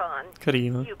imposed upon.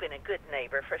 Carino. You've been a good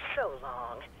neighbor for so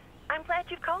long. I'm glad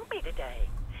you called me today.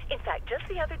 In fact, just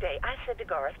the other day, I said to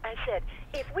Garth, I said,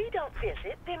 if we don't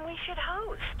visit, then we should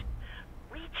host.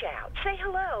 Reach out, say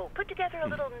hello, put together a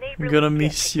little neighborly Gonna get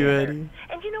miss you, together. Eddie.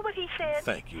 And you know what he said?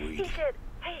 Thank you, He Edie. said,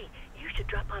 hey, you should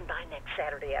drop on by next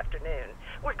Saturday afternoon.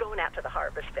 We're going out to the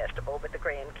Harvest Festival with the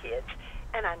grandkids,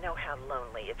 and I know how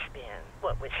lonely it's been,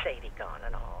 what with Sadie gone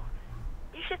and all.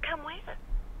 You should come with.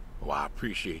 Well, I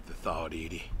appreciate the thought,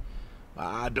 Edie.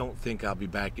 I don't think I'll be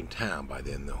back in town by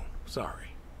then, though.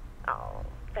 Sorry. Oh,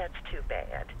 that's too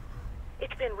bad.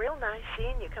 It's been real nice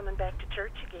seeing you coming back to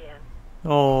church again.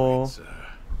 Oh, It's,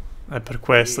 è per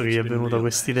questo che gli è it's been venuta real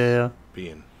quest'idea. nice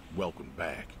being welcomed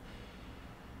back.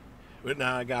 But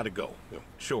now I gotta go. You know,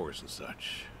 chores and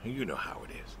such. You know how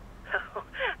it is. Oh,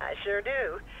 I sure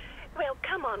do. Well,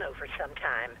 come on over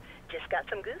sometime. Just got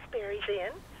some gooseberries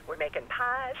in. We're making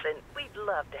pies, and we'd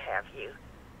love to have you.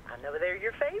 I know they're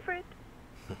your favorite.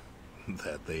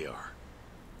 That they are.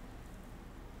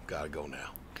 Gotta go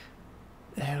now.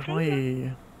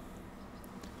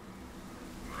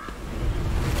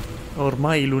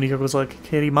 Ormai l'unica cosa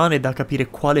che rimane è da capire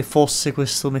quale fosse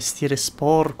questo mestiere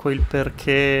sporco, il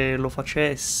perché lo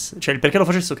facesse. Cioè, il perché lo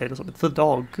facesse, ok, lo so, The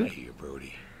Dog. Hey, here,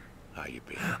 Brody. How you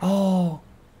been? Oh!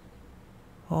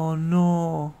 Oh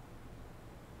no!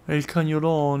 È il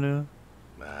cagnolone.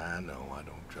 I know I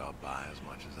don't drop by as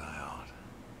much as I ought.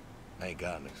 I ain't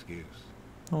got an excuse.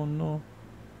 Oh no.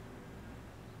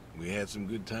 We had some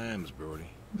good times, Brody.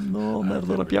 No, I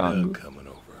merda, la remember piango. Doug coming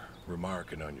over,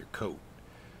 remarking on your coat.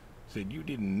 Said you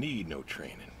didn't need no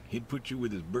training. He'd put you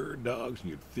with his bird dogs and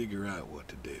you'd figure out what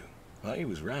to do. Well, he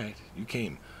was right. You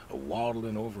came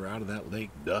waddling over out of that lake,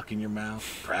 duck in your mouth,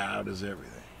 proud as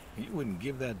everything. You wouldn't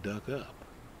give that duck up.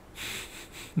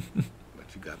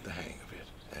 But you got the hang of it.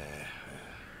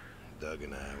 Doug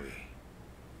and I, we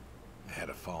had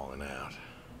a falling out.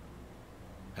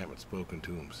 Haven't spoken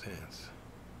to him since.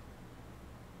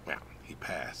 Well, he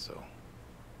passed, so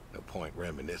no point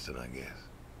reminiscing, I guess.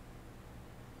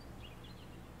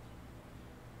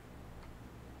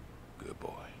 Good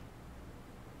boy.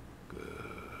 Good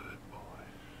boy.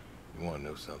 You want to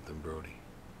know something, Brody?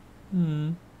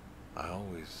 Mm. I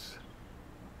always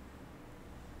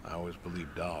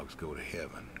believe dogs go to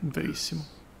heaven. Verissimo.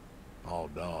 All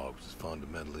dogs is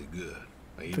fundamentally good.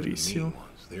 Even the Verissimo. mean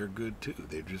ones, they're good too.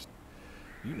 They're just,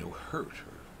 hurt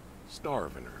or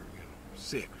starving or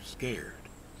sick or scared.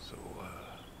 So,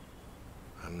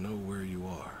 I know where you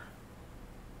are.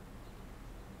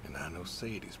 And I know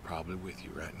Sadie's probably with you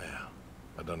right now.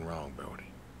 I done wrong,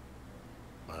 Brody.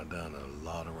 I done a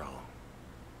lot of wrong.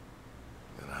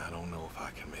 And I don't know if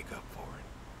I can make up for it.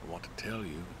 I want to tell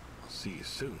you I'll see you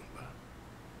soon, but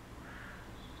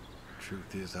the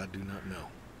truth is I do not know.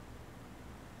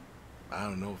 I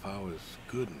don't know if I was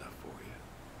good enough for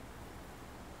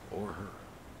you. Or her.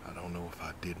 I don't know if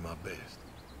I did my best.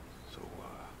 So,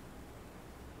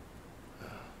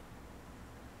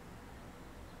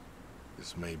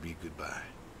 this may be goodbye.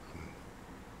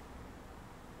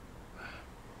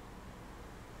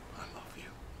 I love you.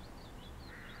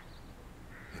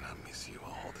 And I miss you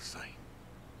all the same.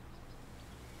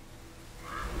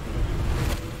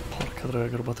 Porca troia,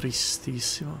 che roba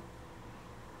tristissima.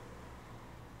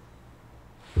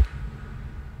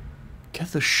 Get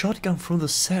the shotgun from the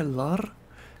cellar?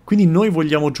 Quindi noi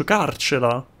vogliamo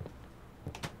giocarcela.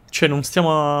 Cioè, non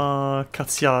stiamo a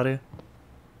cazziare.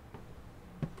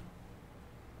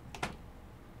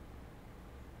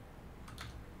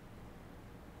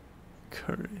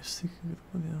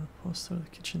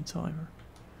 Kitchen timer.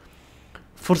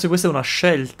 Forse questa è una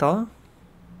scelta.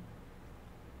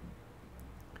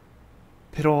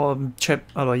 Però, cioè,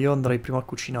 allora io andrei prima a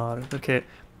cucinare. Perché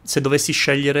se dovessi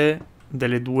scegliere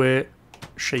delle due,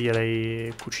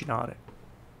 sceglierei cucinare.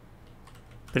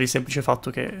 Per il semplice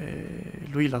fatto che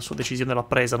lui la sua decisione l'ha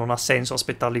presa. Non ha senso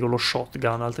aspettarli con lo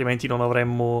shotgun. Altrimenti non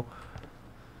avremmo...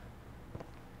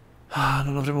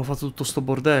 non avremmo fatto tutto sto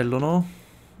bordello, no?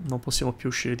 Non possiamo più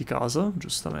uscire di casa,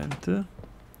 giustamente.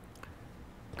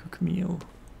 Cook meal.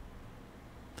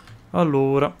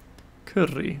 Allora,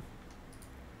 curry.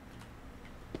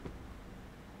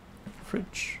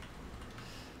 Fridge.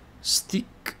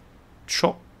 Stick.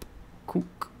 Chop.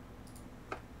 Cook.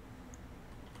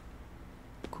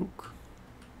 Cook.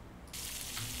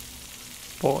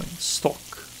 Poi,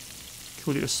 stock. Che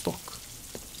vuol dire stock?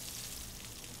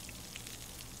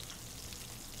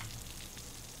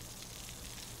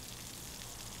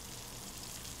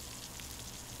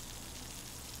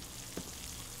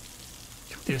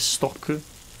 Dire stock.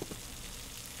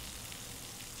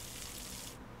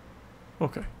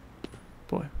 Ok.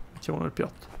 Poi mettiamolo nel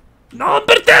piatto. No,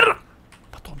 per terra!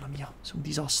 Madonna mia, sei un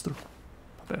disastro.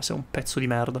 Vabbè, sei un pezzo di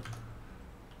merda.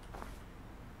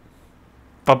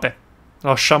 Vabbè,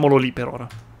 lasciamolo lì per ora.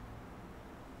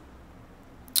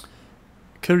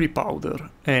 Curry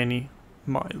powder, any,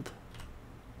 mild.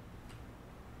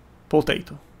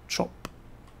 Potato, chop.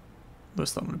 Dove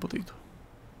stanno le potato?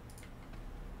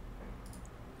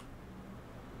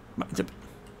 Ma...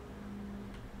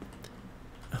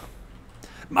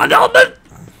 Ma no,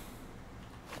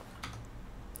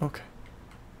 ok.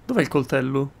 Dov'è il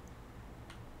coltello?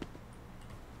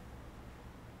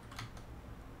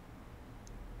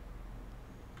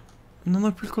 Non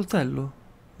ho più il coltello.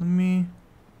 Non mi...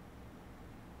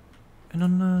 E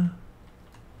non...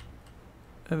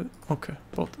 ok,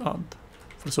 pot add.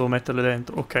 Forse devo metterle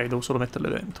dentro. Ok, devo solo metterle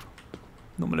dentro.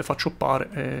 Non me le faccio oppare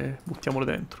e buttiamole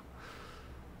dentro.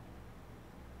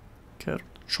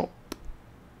 Carrot chop.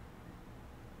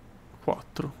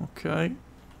 4, ok.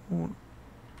 1,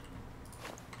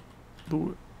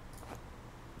 2,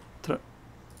 3,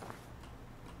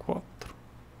 4.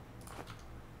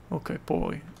 Ok,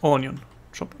 poi onion.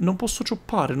 Chop. Non posso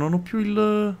choppare, non ho più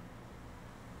il...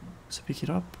 Se pick it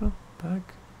up, bag,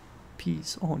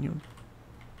 peas, onion.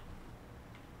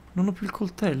 Non ho più il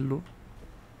coltello.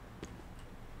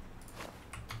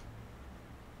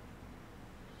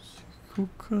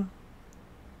 Cook.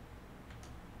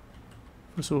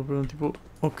 Questo proprio un tipo...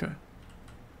 Ok.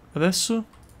 Adesso? Ho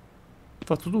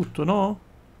fatto tutto, no? Ho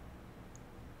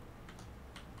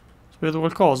sbagliato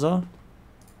qualcosa?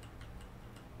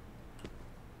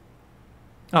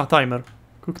 Ah, timer.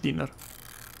 Cook dinner.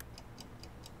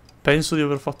 Penso di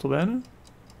aver fatto bene.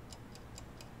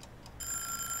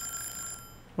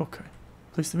 Ok.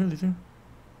 Place the meal eating.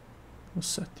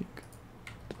 Setting.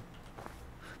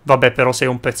 Vabbè, però sei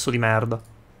un pezzo di merda.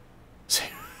 Sì.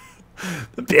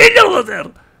 Piglialo da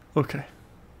terra. Ok.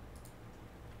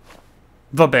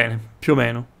 Va bene, più o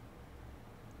meno.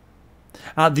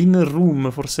 Ah, dinner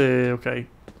room, forse... Ok.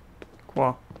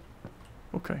 Qua.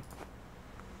 Ok.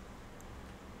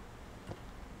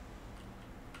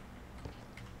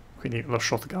 Quindi lo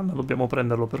shotgun dobbiamo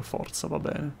prenderlo per forza, va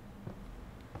bene.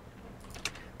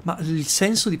 Ma il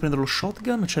senso di prendere lo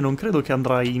shotgun? Cioè, non credo che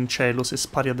andrai in cielo se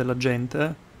spari a della gente,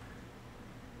 eh.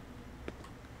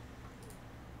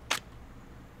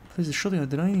 Place the shotgun at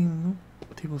the dining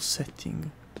table setting.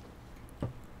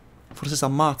 Forse si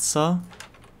ammazza?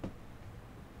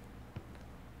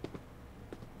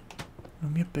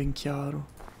 Non mi è ben chiaro.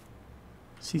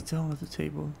 Sit down at the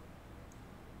table.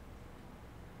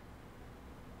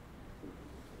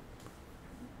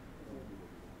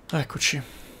 Eccoci.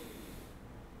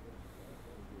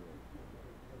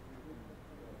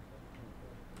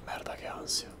 Merda, che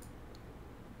ansia.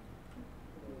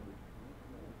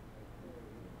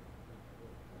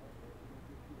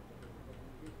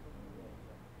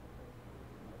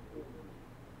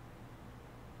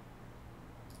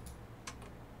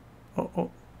 Oh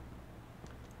oh.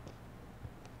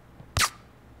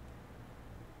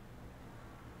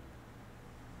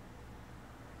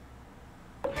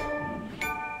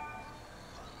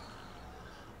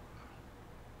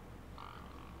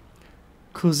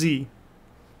 Così,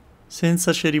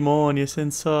 senza cerimonie,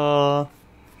 senza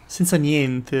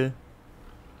niente.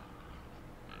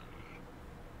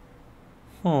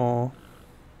 Oh.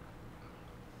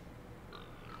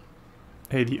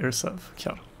 Eddie herself,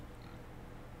 chiaro.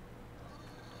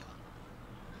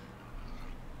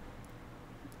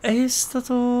 È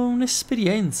stata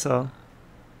un'esperienza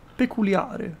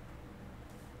peculiare.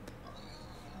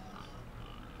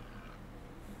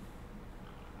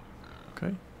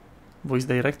 Ok. Voice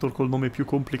director col nome più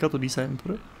complicato di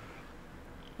sempre.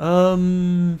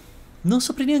 Non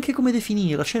saprei neanche come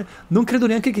definirla. Cioè, non credo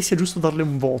neanche che sia giusto darle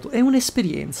un voto. È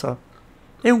un'esperienza.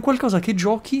 È un qualcosa che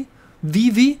giochi,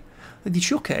 vivi e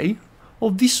dici ok,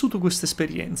 ho vissuto questa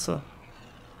esperienza.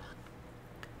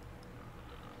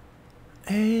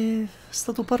 È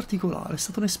stato particolare, è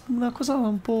stata una cosa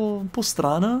un po'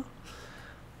 strana,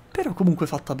 però comunque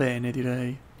fatta bene,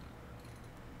 direi.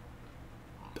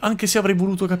 Anche se avrei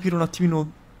voluto capire un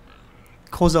attimino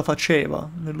cosa faceva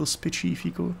nello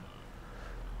specifico.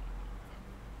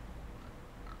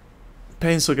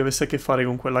 Penso che avesse a che fare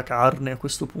con quella carne a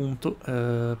questo punto,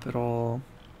 però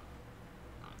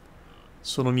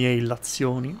sono mie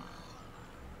illazioni.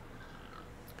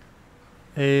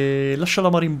 E lascia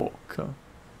l'amaro in bocca.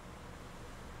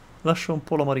 Lascia un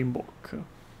po' l'amaro in bocca.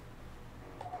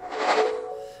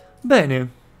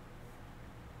 Bene.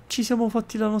 Ci siamo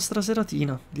fatti la nostra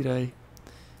seratina, direi.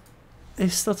 È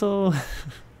stato...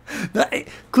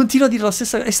 Continuo a dire la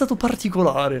stessa... È stato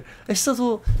particolare. È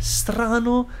stato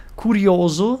strano,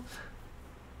 curioso,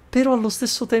 però allo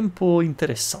stesso tempo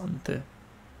interessante.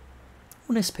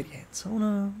 Un'esperienza,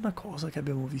 una cosa che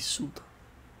abbiamo vissuto.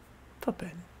 Va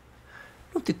bene.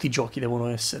 Non tutti i giochi devono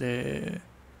essere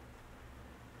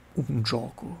un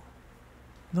gioco.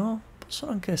 No,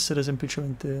 possono anche essere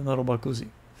semplicemente una roba così.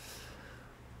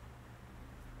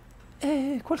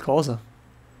 È qualcosa.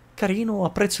 Carino,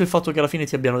 apprezzo il fatto che alla fine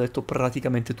ti abbiano detto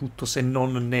praticamente tutto, se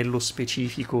non nello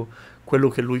specifico quello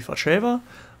che lui faceva.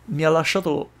 Mi ha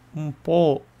lasciato un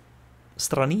po'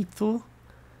 stranito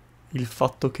il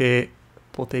fatto che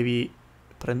potevi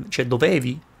cioè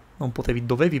dovevi, non potevi,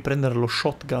 dovevi prendere lo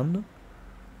shotgun.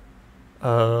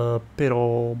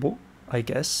 Però, boh, I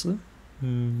guess.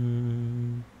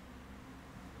 Non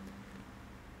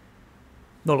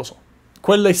lo so.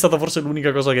 Quella è stata forse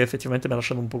l'unica cosa che effettivamente mi ha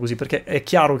lasciato un po' così, perché è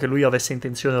chiaro che lui avesse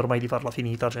intenzione ormai di farla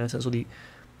finita, cioè nel senso di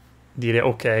dire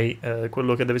ok,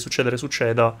 quello che deve succedere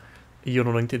succeda, io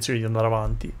non ho intenzione di andare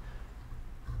avanti.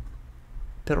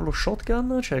 Però lo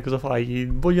shotgun, cioè cosa fai?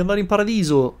 Voglio andare in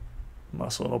paradiso,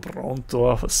 ma sono pronto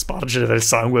a spargere del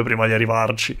sangue prima di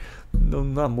arrivarci.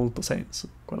 Non ha molto senso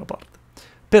quella parte.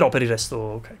 Però per il resto,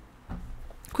 ok.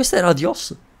 Questa era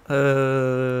Adios.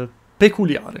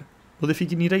 Peculiare. Lo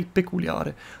definirei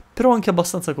peculiare. Però anche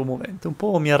abbastanza commovente. Un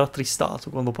po' mi ha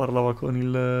rattristato quando parlava con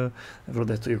il... ve l'ho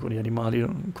detto io con gli animali.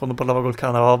 Quando parlava col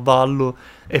cane a ballo.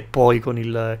 E poi con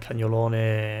il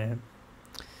cagnolone.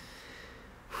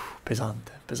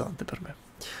 Pesante, pesante per me.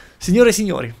 Signore e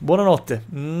signori, buonanotte.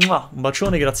 Mua! Un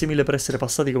bacione, grazie mille per essere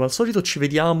passati come al solito. Ci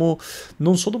vediamo,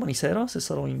 non so domani sera, se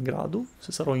sarò in grado,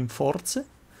 se sarò in forze.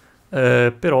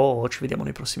 Però ci vediamo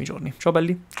nei prossimi giorni. Ciao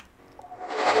belli.